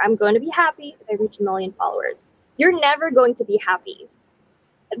happy, or I'm going to be happy if I reach 1 million followers. You're never going to be happy.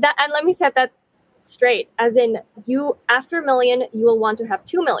 And let me set that straight. As in, you, after 1 million, you will want to have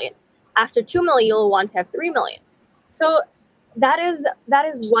 2 million. After 2 million, you'll want to have 3 million. So that is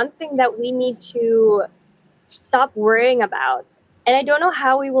one thing that we need to stop worrying about. And I don't know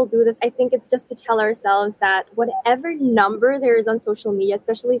how we will do this. I think it's just to tell ourselves that whatever number there is on social media,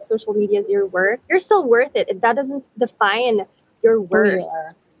 especially if social media is your work, you're still worth it. That doesn't define your worth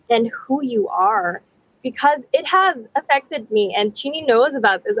and who you are, because it has affected me. And Chini knows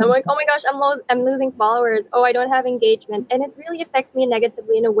about this. I'm like, oh my gosh, I'm losing followers. Oh, I don't have engagement. And it really affects me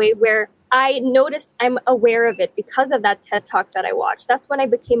negatively in a way where I noticed I'm aware of it because of that TED Talk that I watched. That's when I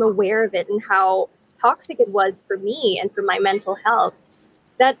became aware of it and how toxic it was for me and for my mental health,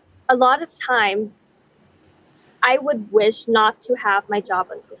 that a lot of times I would wish not to have my job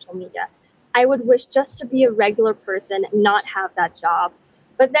on social media. I would wish just to be a regular person and not have that job.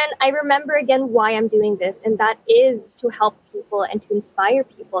 But then I remember again why I'm doing this, and that is to help people and to inspire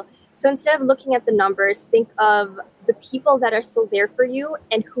people. So instead of looking at the numbers, think of the people that are still there for you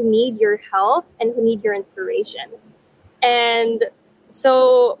and who need your help and who need your inspiration. And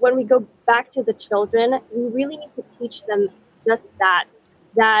so when we go back to the children, we really need to teach them just that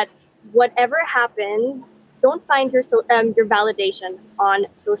whatever happens, don't find your validation on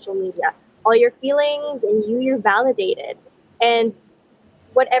social media. All your feelings and you're validated. And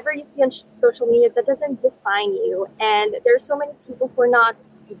whatever you see on social media, that doesn't define you. And there's so many people who are not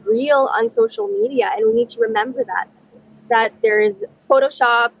real on social media, and we need to remember that there's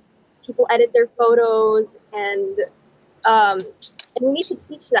Photoshop, people edit their photos, and we need to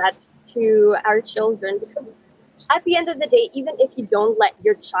teach that to our children, because at the end of the day, even if you don't let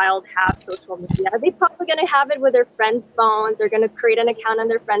your child have social media, they're probably going to have it with their friends' phones. They're going to create an account on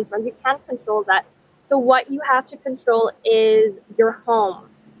their friends' phones. You can't control that. So what you have to control is your home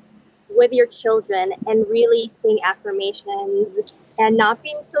with your children, and really saying affirmations and not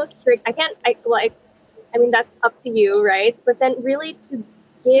being so strict. I mean, that's up to you, right? But then really to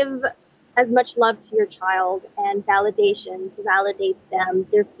give as much love to your child and validation, to validate them,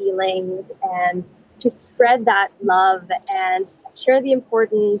 their feelings, and to spread that love and share the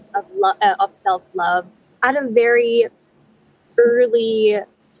importance of self-love at a very early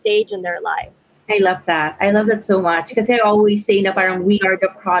stage in their life. I love that. I love that so much. Because I always say na parang we are the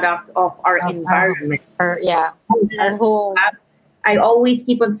product of our environment. Our home. I always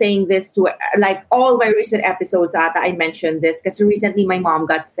keep on saying this to, like, all my recent episodes I mentioned this, because recently my mom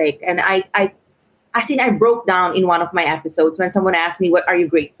got sick, and I broke down in one of my episodes when someone asked me, what are you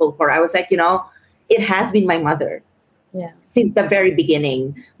grateful for? I was like, it has been my mother. Yeah. Since the very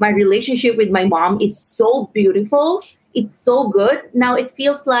beginning. My relationship with my mom is so beautiful. It's so good. Now it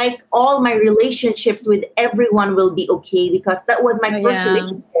feels like all my relationships with everyone will be okay, because that was my first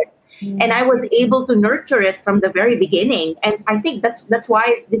relationship. And I was able to nurture it from the very beginning. And I think that's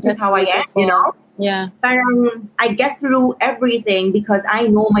why this is how beautiful. I am, Yeah. I get through everything because I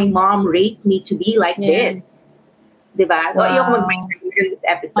know my mom raised me to be like this. Diba? Wow. Ayoko mag-break in this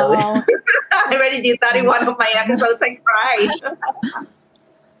episode. I already did that in one of my episodes. I cried.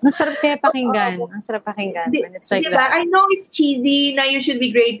 Masarap kaya pakinggan. Masarap pakinggan when it's like that. I know it's cheesy. Now you should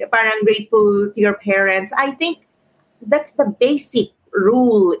be grateful to your parents. I think that's the basic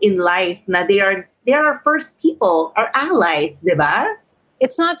rule in life. Na they are our first people, our allies, diba?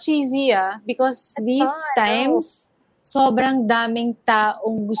 It's not cheesy, because these times, sobrang daming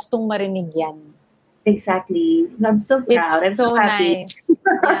taong gustong marinig yan. Exactly. I'm so proud. It's I'm so happy. nice.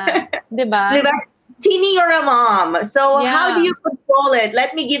 Yeah. Diba? Diba? Tini, you're a mom. So how do you control it?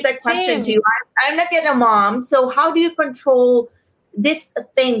 Let me give that question to you. I'm not yet a mom. So how do you control these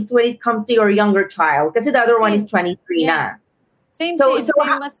things when it comes to your younger child? Because the other one is 23 na. Same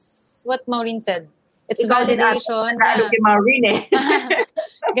as what Maureen said. It's validation.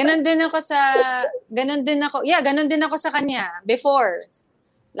 Ganon din ako sa kanya before.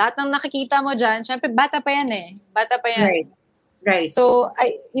 Lahat ng nakikita mo dyan, syempre bata pa yan. Right. So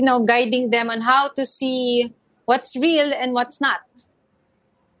guiding them on how to see what's real and what's not.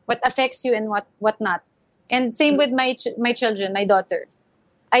 What affects you and what not. And same with my children, my daughter.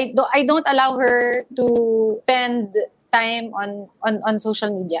 I don't allow her to spend time on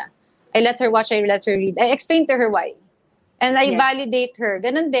social media. I let her watch, I let her read. I explain to her why. And I validate her.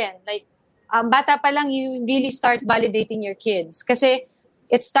 Ganun din. Like, bata pa lang, you really start validating your kids. Kasi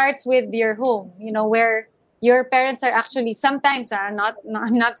it starts with your home, where your parents are actually, sometimes, I'm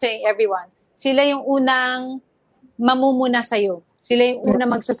not saying everyone, sila yung unang mamumuna sa'yo. Sila yung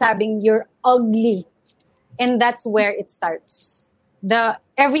unang magsasabing, you're ugly. And that's where it starts.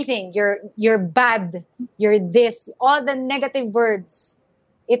 Everything, you're bad, you're this, all the negative words,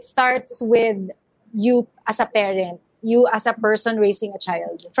 it starts with you as a parent, you as a person raising a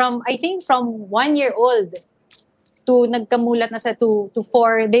child. I think from 1 year old to nagkamulat na sa 2 to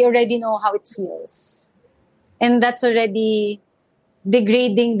 4, they already know how it feels. And that's already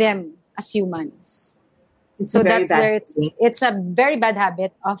degrading them as humans. So that's where it's a very bad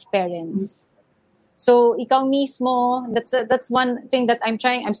habit of parents. So ikaw mismo, that's one thing that I'm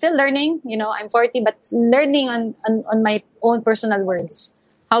trying. I'm still learning, I'm 40, but learning on my own personal words,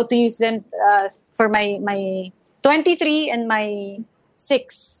 how to use them for my 23 and my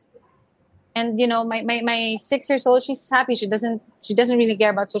 6. And my 6 years old, she's happy. She doesn't really care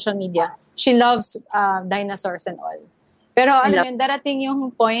about social media. She loves dinosaurs and all. Pero alam mo, darating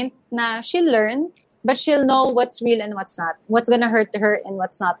yung point na she'll learn, but she'll know what's real and what's not. What's gonna hurt her and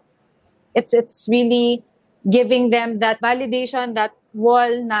what's not. It's really giving them that validation, that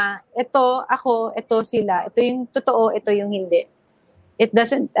wall na ito ako, ito sila, ito yung totoo, ito yung hindi. It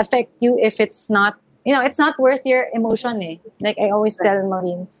doesn't affect you if it's not, it's not worth your emotion eh. Like I always tell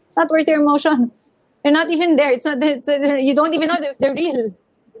Maureen, it's not worth your emotion. They're not even there. You don't even know if they're real.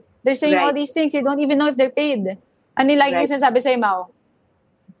 They're saying all these things, you don't even know if they're paid. Ano like yung sinasabi sa'yo, Mau?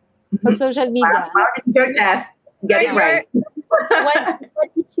 Pag social media. This is your test. Get it right. what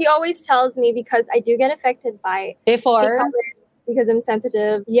she always tells me, because I do get affected by before because I'm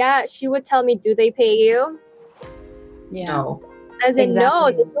sensitive. Yeah, she would tell me, "Do they pay you?" Yeah. No. As in,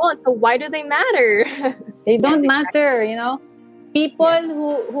 no, they don't. So why do they matter? They don't matter. People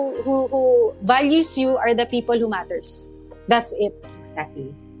who values you are the people who matters. That's it.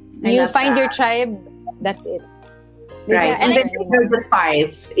 Exactly. You find your tribe. That's it. Right. And then they're just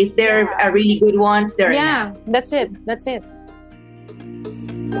 5. If they're really good ones, they're enough. That's it. That's it.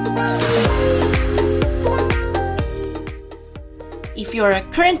 If you're a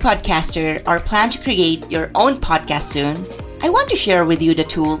current podcaster or plan to create your own podcast soon, I want to share with you the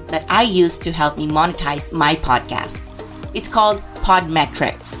tool that I use to help me monetize my podcast. It's called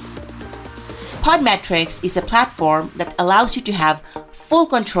Podmetrics. Podmetrics is a platform that allows you to have full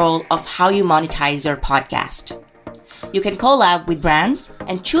control of how you monetize your podcast. You can collab with brands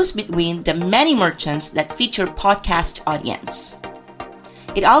and choose between the many merchants that fit your podcast audience.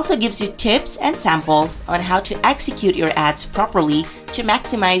 It also gives you tips and samples on how to execute your ads properly to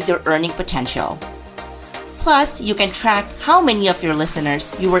maximize your earning potential. Plus, you can track how many of your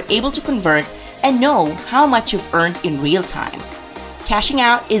listeners you were able to convert and know how much you've earned in real time. Cashing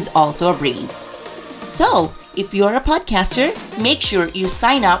out is also a breeze. So, if you're a podcaster, make sure you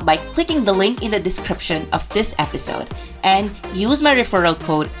sign up by clicking the link in the description of this episode and use my referral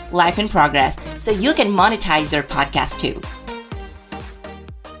code Life in Progress so you can monetize your podcast too.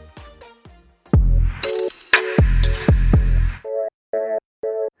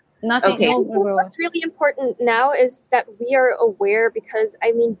 Nothing. Okay. No What's really important now is that we are aware, because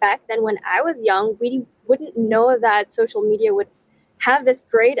back then when I was young, we wouldn't know that social media would have this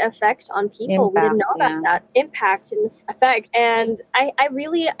great effect on people. We didn't know about that impact and effect. And I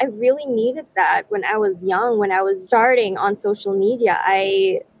really needed that when I was young, when I was starting on social media.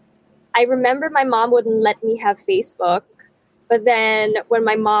 I remember my mom wouldn't let me have Facebook. But then when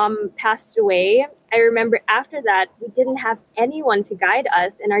my mom passed away, I remember after that, we didn't have anyone to guide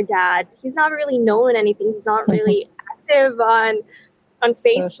us. And our dad, he's not really known anything. He's not really active on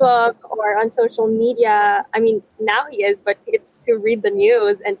Facebook or on social media. I mean, now he is, but it's to read the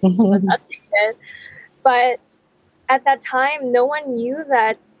news and to keep us updated. But at that time, no one knew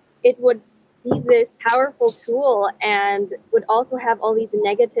that it would be this powerful tool and would also have all these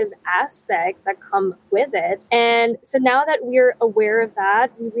negative aspects that come with it. And so now that we're aware of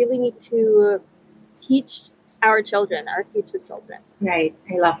that, we really need to teach our children, our future children. Right.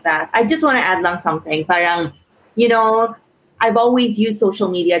 I love that. I just want to add on something. Parang, I've always used social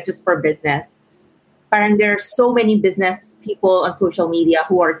media just for business. Parang there are so many business people on social media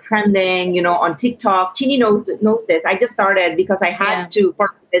who are trending, on TikTok. Chini knows this. I just started because I had to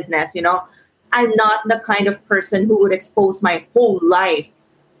for business, I'm not the kind of person who would expose my whole life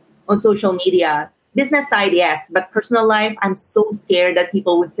on social media. Business side, yes. But personal life, I'm so scared that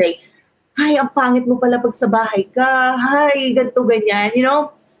people would say, "Hi, ang pangit mo pala pag sa bahay ka. Hi, ganito, ganyan."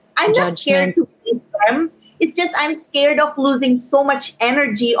 I'm not scared to meet them. It's just I'm scared of losing so much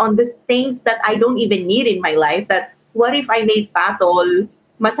energy on these things that I don't even need in my life. That what if I made patol,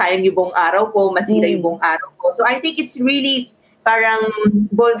 masayang yung buong araw ko, masira yung buong araw ko. So I think it's really parang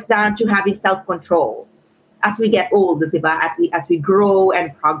boils down to having self-control as we get old, diba? As we grow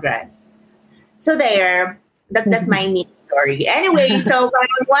and progress. So that's my neat story. Anyway, so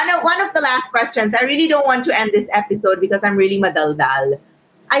one of the last questions, I really don't want to end this episode because I'm really madaldal.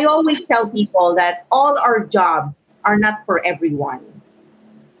 I always tell people that all our jobs are not for everyone.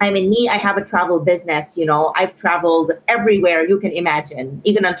 I mean, I have a travel business, I've traveled everywhere you can imagine,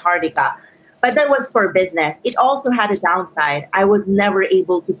 even Antarctica. But that was for business. It also had a downside. I was never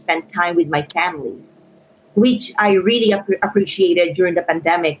able to spend time with my family, which I really appreciated during the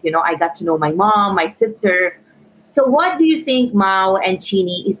pandemic. I got to know my mom, my sister. So what do you think, Mao and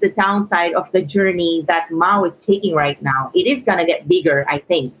Chini, is the downside of the journey that Mao is taking right now? It is going to get bigger, I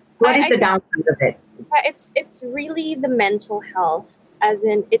think. What is the downside of it? It's really the mental health, as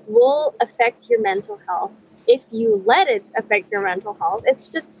in it will affect your mental health if you let it affect your mental health.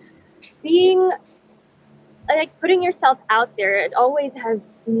 It's just being like putting yourself out there. It always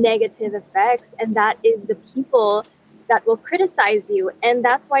has negative effects, and that is the people that will criticize you. And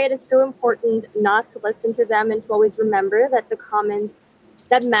that's why it is so important not to listen to them and to always remember that the comments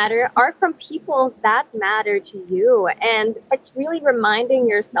that matter are from people that matter to you. And it's really reminding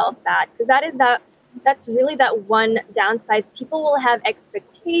yourself that, because that's really that one downside. People will have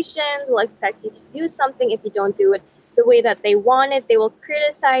expectations, will expect you to do something. If you don't do it the way that they want it, they will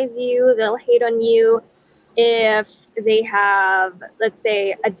criticize you, they'll hate on you. If they have, let's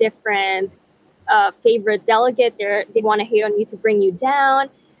say, a different favorite delegate, they want to hate on you to bring you down.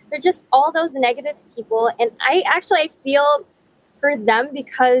 They're just all those negative people. And I feel for them,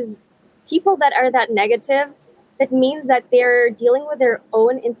 because people that are that negative, that means that they're dealing with their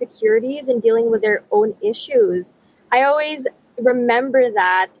own insecurities and dealing with their own issues. I always remember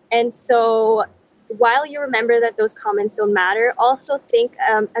that. And so while you remember that those comments don't matter, also think,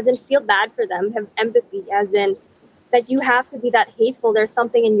 as in feel bad for them, have empathy, as in that you have to be that hateful. There's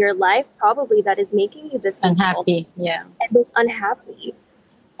something in your life probably that is making you this unhappy, yeah, and this unhappy.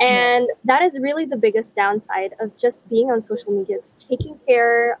 And that is really the biggest downside of just being on social media. It's taking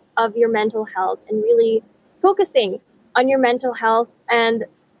care of your mental health and really focusing on your mental health. And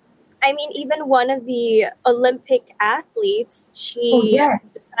I mean, even one of the Olympic athletes, she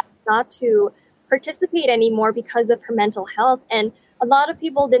decided not to participate anymore because of her mental health. And a lot of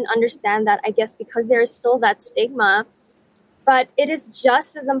people didn't understand that, I guess, because there is still that stigma. But it is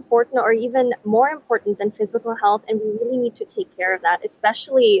just as important or even more important than physical health. And we really need to take care of that,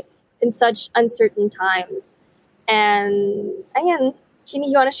 especially in such uncertain times. And again,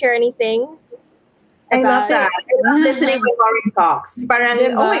 Chini, you want to share anything? I love that. I love listening to Lauren talks. Parang,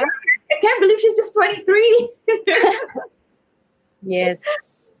 oh my God, I can't believe she's just 23. Yes.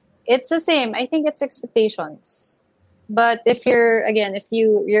 It's the same. I think it's expectations. But if you're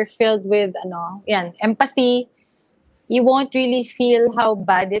filled with empathy, you won't really feel how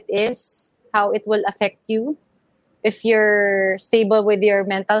bad it is, how it will affect you. If you're stable with your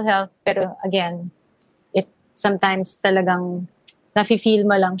mental health, pero again, it sometimes talagang nafe-feel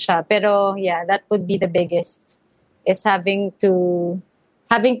mo lang siya. Pero yeah, that would be the biggest, is having people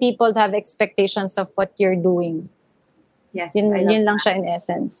to have expectations of what you're doing. Yes, yun lang siya in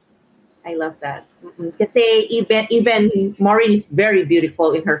essence. I love that. Kasi even Maureen is very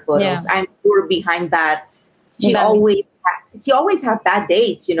beautiful in her photos. Yeah. I'm sure behind that, she always have bad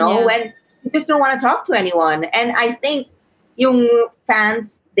days, when you just don't want to talk to anyone. And I think yung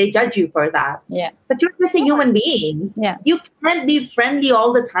fans, they judge you for that. Yeah. But you're just a human being. Yeah. You can't be friendly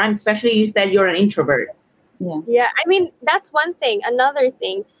all the time, especially you said you're an introvert. Yeah. Yeah. I mean, that's one thing. Another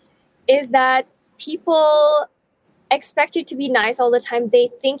thing is that people expect you to be nice all the time. They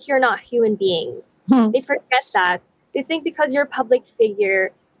think you're not human beings. They forget that. They think because you're a public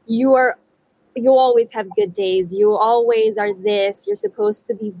figure, you always have good days. You always are this. You're supposed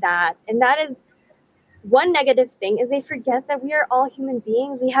to be that. And that is one negative thing, is they forget that we are all human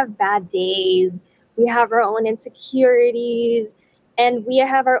beings. We have bad days. We have our own insecurities. And we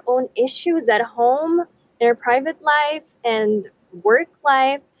have our own issues at home, in our private life and work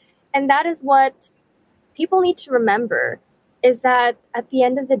life. And that is what people need to remember, is that at the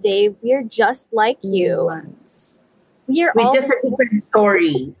end of the day, we're just like you. We're just a different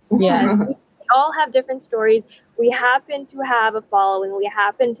story. Yes. We all have different stories. We happen to have a following. We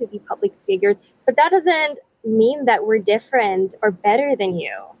happen to be public figures. But that doesn't mean that we're different or better than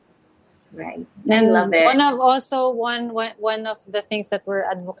you. Right. And I love it. One of the things that we're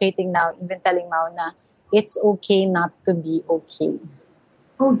advocating now, even telling Mao na, it's okay not to be okay.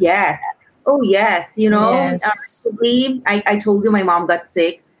 Oh, yes. Oh, yes. Yes. Actually, I told you my mom got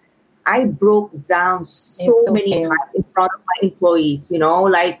sick. I broke down so It's many okay. times in front of my employees,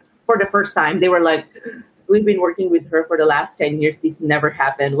 like for the first time, they were like, we've been working with her for the last 10 years. This never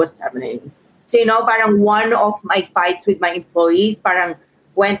happened. What's happening? So, parang one of my fights with my employees, parang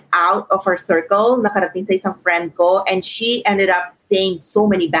went out of her circle, nakarating sa isang friend ko, and she ended up saying so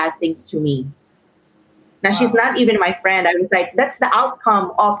many bad things to me. Now she's not even my friend. I was like, that's the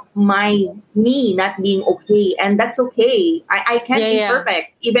outcome of me not being okay, and that's okay. I can't be Yeah.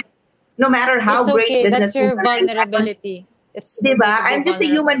 perfect, even no matter how It's great okay. business. That's your vulnerability. It's okay Diba? to be I'm just a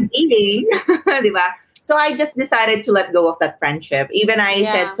vulnerable. human being. Diba? So I just decided to let go of that friendship. Even I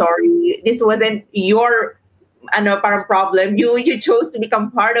Yeah. said sorry. This wasn't your parang problem. You chose to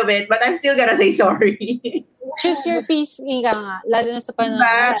become part of it, but I'm still gonna say sorry. Choose your peace, ika nga. Lalo na sa panahon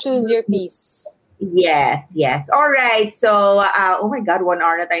Diba? mo, choose your peace. Yes. All right. So, oh my God, 1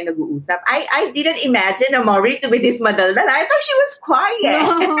 hour na tayo nag-uusap. I didn't imagine a Maury to be this madaldal. I thought she was quiet.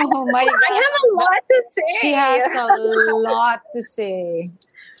 Oh my God. I have a lot to say. She has a lot to say.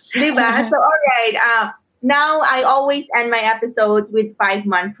 Diba? So, all right. Now, I always end my episodes with 5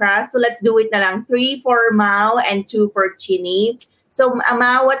 mantras. So, let's do it na lang. 3 for Mao and 2 for Chini. So,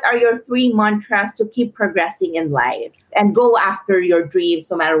 Mao, what are your 3 mantras to keep progressing in life and go after your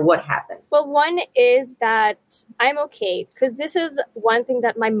dreams no matter what happens? Well, one is that I'm okay, because this is one thing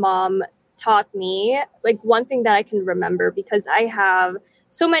that my mom taught me, like one thing that I can remember, because I have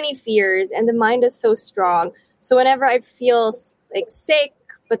so many fears and the mind is so strong. So whenever I feel like sick,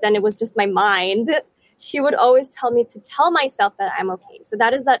 but then it was just my mind, she would always tell me to tell myself that I'm okay. So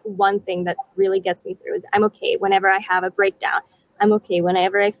that is that one thing that really gets me through, is I'm okay whenever I have a breakdown. I'm okay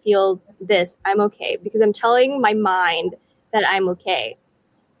whenever I feel this. I'm okay, because I'm telling my mind that I'm okay.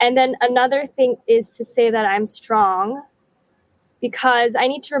 And then another thing is to say that I'm strong, because I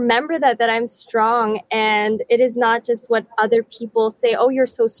need to remember that I'm strong, and it is not just what other people say, oh, you're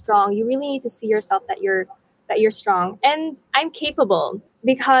so strong. You really need to see yourself that you're strong. And I'm capable,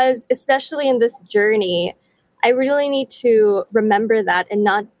 because especially in this journey, I really need to remember that and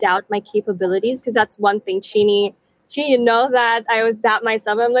not doubt my capabilities, because that's one thing. Chini, you know that I always doubt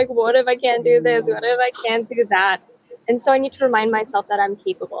myself. I'm like, what if I can't do this? What if I can't do that? And so I need to remind myself that I'm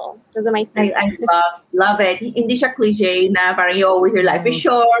capable. Those are my three. I love it. Hindi siya cliche na parang you always your life is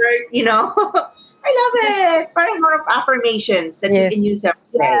short, I love it. Parang more of affirmations that you can use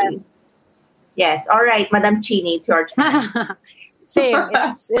every day. Yes. All right, Madam Chini, it's your turn. Same.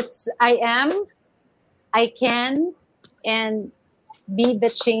 It's I am, I can, and be the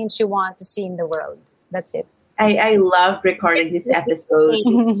change you want to see in the world. That's it. I love recording this episode.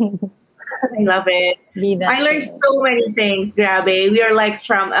 I love it. I learned so many things, grabe. We are like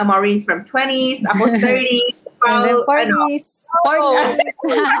from Maureen's from 20s, ako 30s, and then 40s. 40s.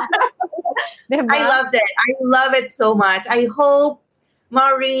 I loved it. I love it so much. I hope,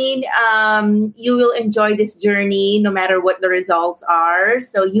 Maureen, you will enjoy this journey no matter what the results are.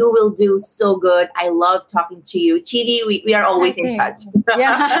 So you will do so good. I love talking to you. Chidi, we are always in touch.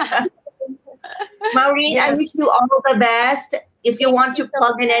 Yeah. Maureen, I wish you all the best. If you want to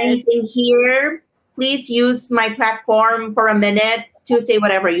plug in anything here, please use my platform for a minute to say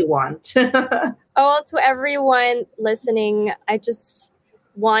whatever you want. Well, to everyone listening, I just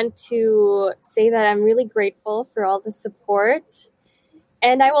want to say that I'm really grateful for all the support.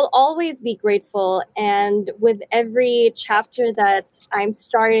 And I will always be grateful. And with every chapter that I'm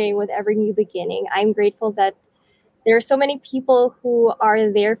starting, with every new beginning, I'm grateful that there are so many people who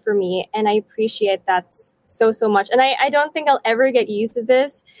are there for me, and I appreciate that so much. And I don't think I'll ever get used to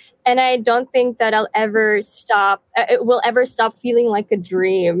this, and I don't think that I'll ever stop. It will ever stop feeling like a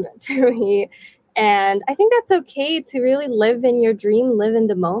dream to me. And I think that's okay to really live in your dream, live in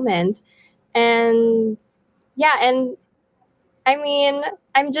the moment. And yeah, and I mean,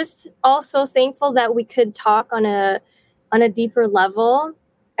 I'm just also thankful that we could talk on a deeper level,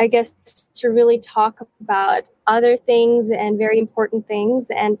 I guess, to really talk about other things and very important things.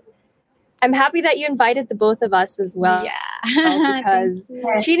 And I'm happy that you invited the both of us as well. Yeah.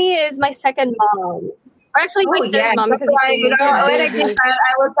 Because Chini is my second mom. Or actually, my third mom. Because when I did that,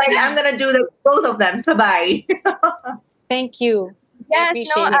 I was like, I'm going to do both of them. Sabay. Thank you. Yes,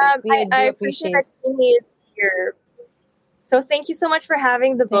 I appreciate that Chini is here. So thank you so much for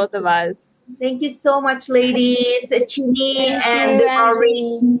having the both of us. Thank you so much, ladies. Chini and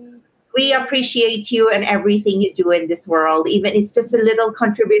Maureen, we appreciate you and everything you do in this world. Even it's just a little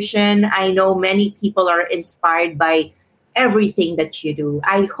contribution. I know many people are inspired by everything that you do.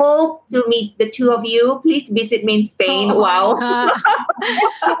 I hope to meet the two of you. Please visit me in Spain. Wow.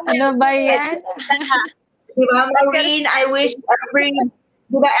 Ano ba yan? Maureen, I wish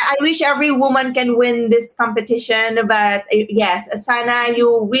Diba, I wish every woman can win this competition, but yes, sana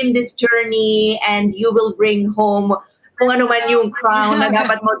you win this journey and you will bring home kung ano man yung crown na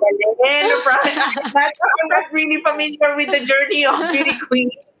dapat mo dalhin. I'm not really familiar with the journey of Beauty Queen.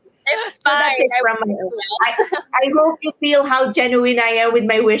 It's So fine. that's it from my I hope you feel how genuine I am with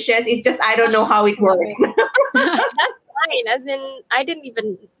my wishes. It's just I don't know how it works. That's fine. As in, I didn't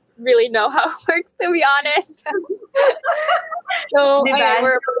even really know how it works, to be honest. So Diba?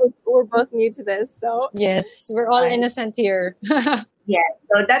 okay, we're both new to this. So Yes, we're all innocent here. Yeah,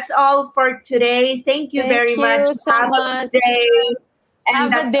 so that's all for today. Thank you Thank very you much. so Have much. a good day. And Have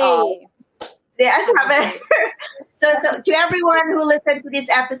a that's day. all. Yes, have a So to everyone who listened to this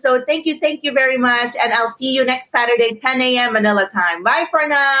episode, thank you very much. And I'll see you next Saturday, 10 a.m. Manila time. Bye for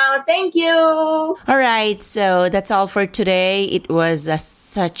now. Thank you. All right, so that's all for today. It was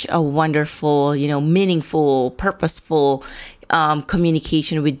such a wonderful, meaningful, purposeful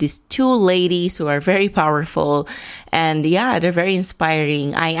communication with these two ladies who are very powerful. And yeah, they're very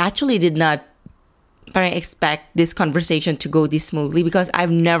inspiring. I actually did not expect this conversation to go this smoothly because I've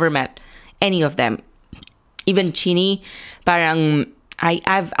never met any of them. Even Chini,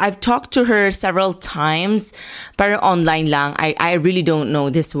 I've talked to her several times, pero online lang. I really don't know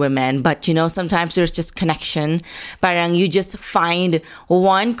these women, but sometimes there's just connection. Parang you just find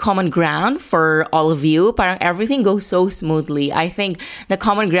one common ground for all of you. Parang everything goes so smoothly. I think the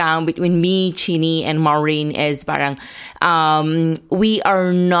common ground between me, Chini, and Maureen is parang we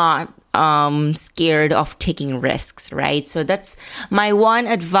are not scared of taking risks, right? So that's my one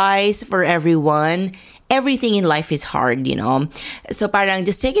advice for everyone. Everything in life is hard, So parang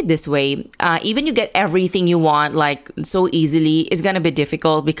just take it this way. Even you get everything you want, like so easily, it's gonna be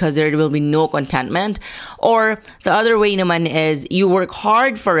difficult because there will be no contentment. Or the other way naman is you work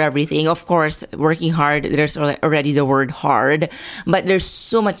hard for everything. Of course, working hard, there's already the word hard, but there's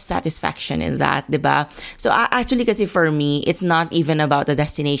so much satisfaction in that, diba? So actually, kasi for me, it's not even about the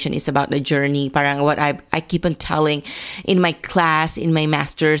destination. It's about the journey. Parang what I keep on telling in my class, in my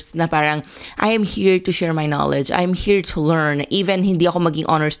master's, na parang I am here to share my knowledge. I'm here to learn. Even hindi ako maging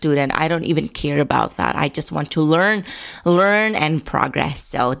honor student, I don't even care about that. I just want to learn and progress.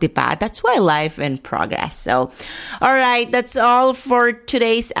 So, diba? That's why life and progress. So, all right, that's all for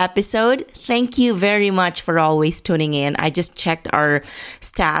today's episode. Thank you very much for always tuning in. I just checked our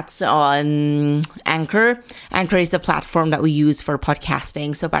stats on Anchor. Anchor is the platform that we use for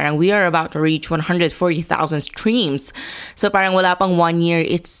podcasting. So, parang we are about to reach 140,000 streams. So, parang wala pang 1 year.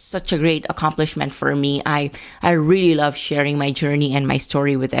 It's such a great accomplishment for me. I really love sharing my journey and my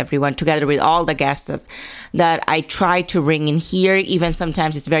story with everyone, together with all the guests that I try to bring in here. Even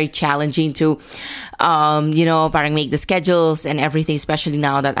sometimes it's very challenging to, parang make the schedules and everything, especially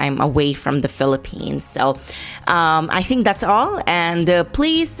now that I'm away from the Philippines. So, I think that's all. And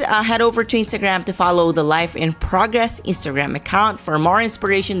please head over to Instagram to follow the Life in Progress Instagram account for more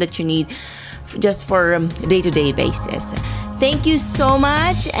inspiration that you need just for day-to-day basis. Thank you so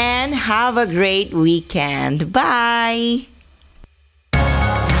much and have a great weekend. Bye!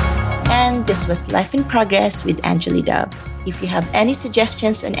 And this was Life in Progress with Angeli Dub. If you have any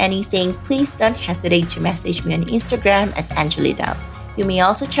suggestions on anything, please don't hesitate to message me on Instagram at Angeli Dub. You may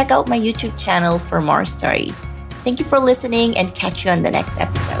also check out my YouTube channel for more stories. Thank you for listening and catch you on the next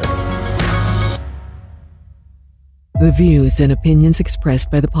episode. The views and opinions expressed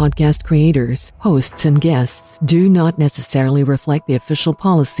by the podcast creators, hosts, and guests do not necessarily reflect the official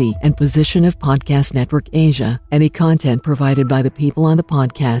policy and position of Podcast Network Asia. Any content provided by the people on the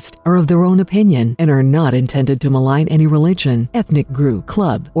podcast are of their own opinion and are not intended to malign any religion, ethnic group,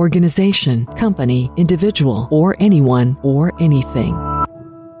 club, organization, company, individual, or anyone or anything.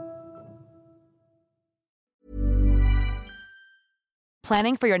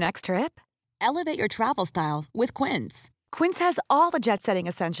 Planning for your next trip? Elevate your travel style with Quince. Quince has all the jet-setting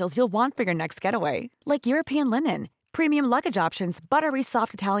essentials you'll want for your next getaway, like European linen, premium luggage options, buttery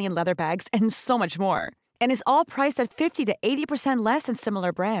soft Italian leather bags, and so much more. And is all priced at 50 to 80% less than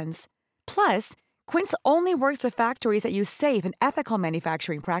similar brands. Plus, Quince only works with factories that use safe and ethical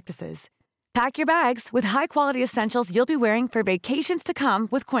manufacturing practices. Pack your bags with high-quality essentials you'll be wearing for vacations to come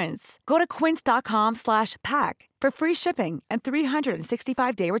with Quince. Go to quince.com/pack for free shipping and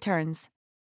 365-day returns.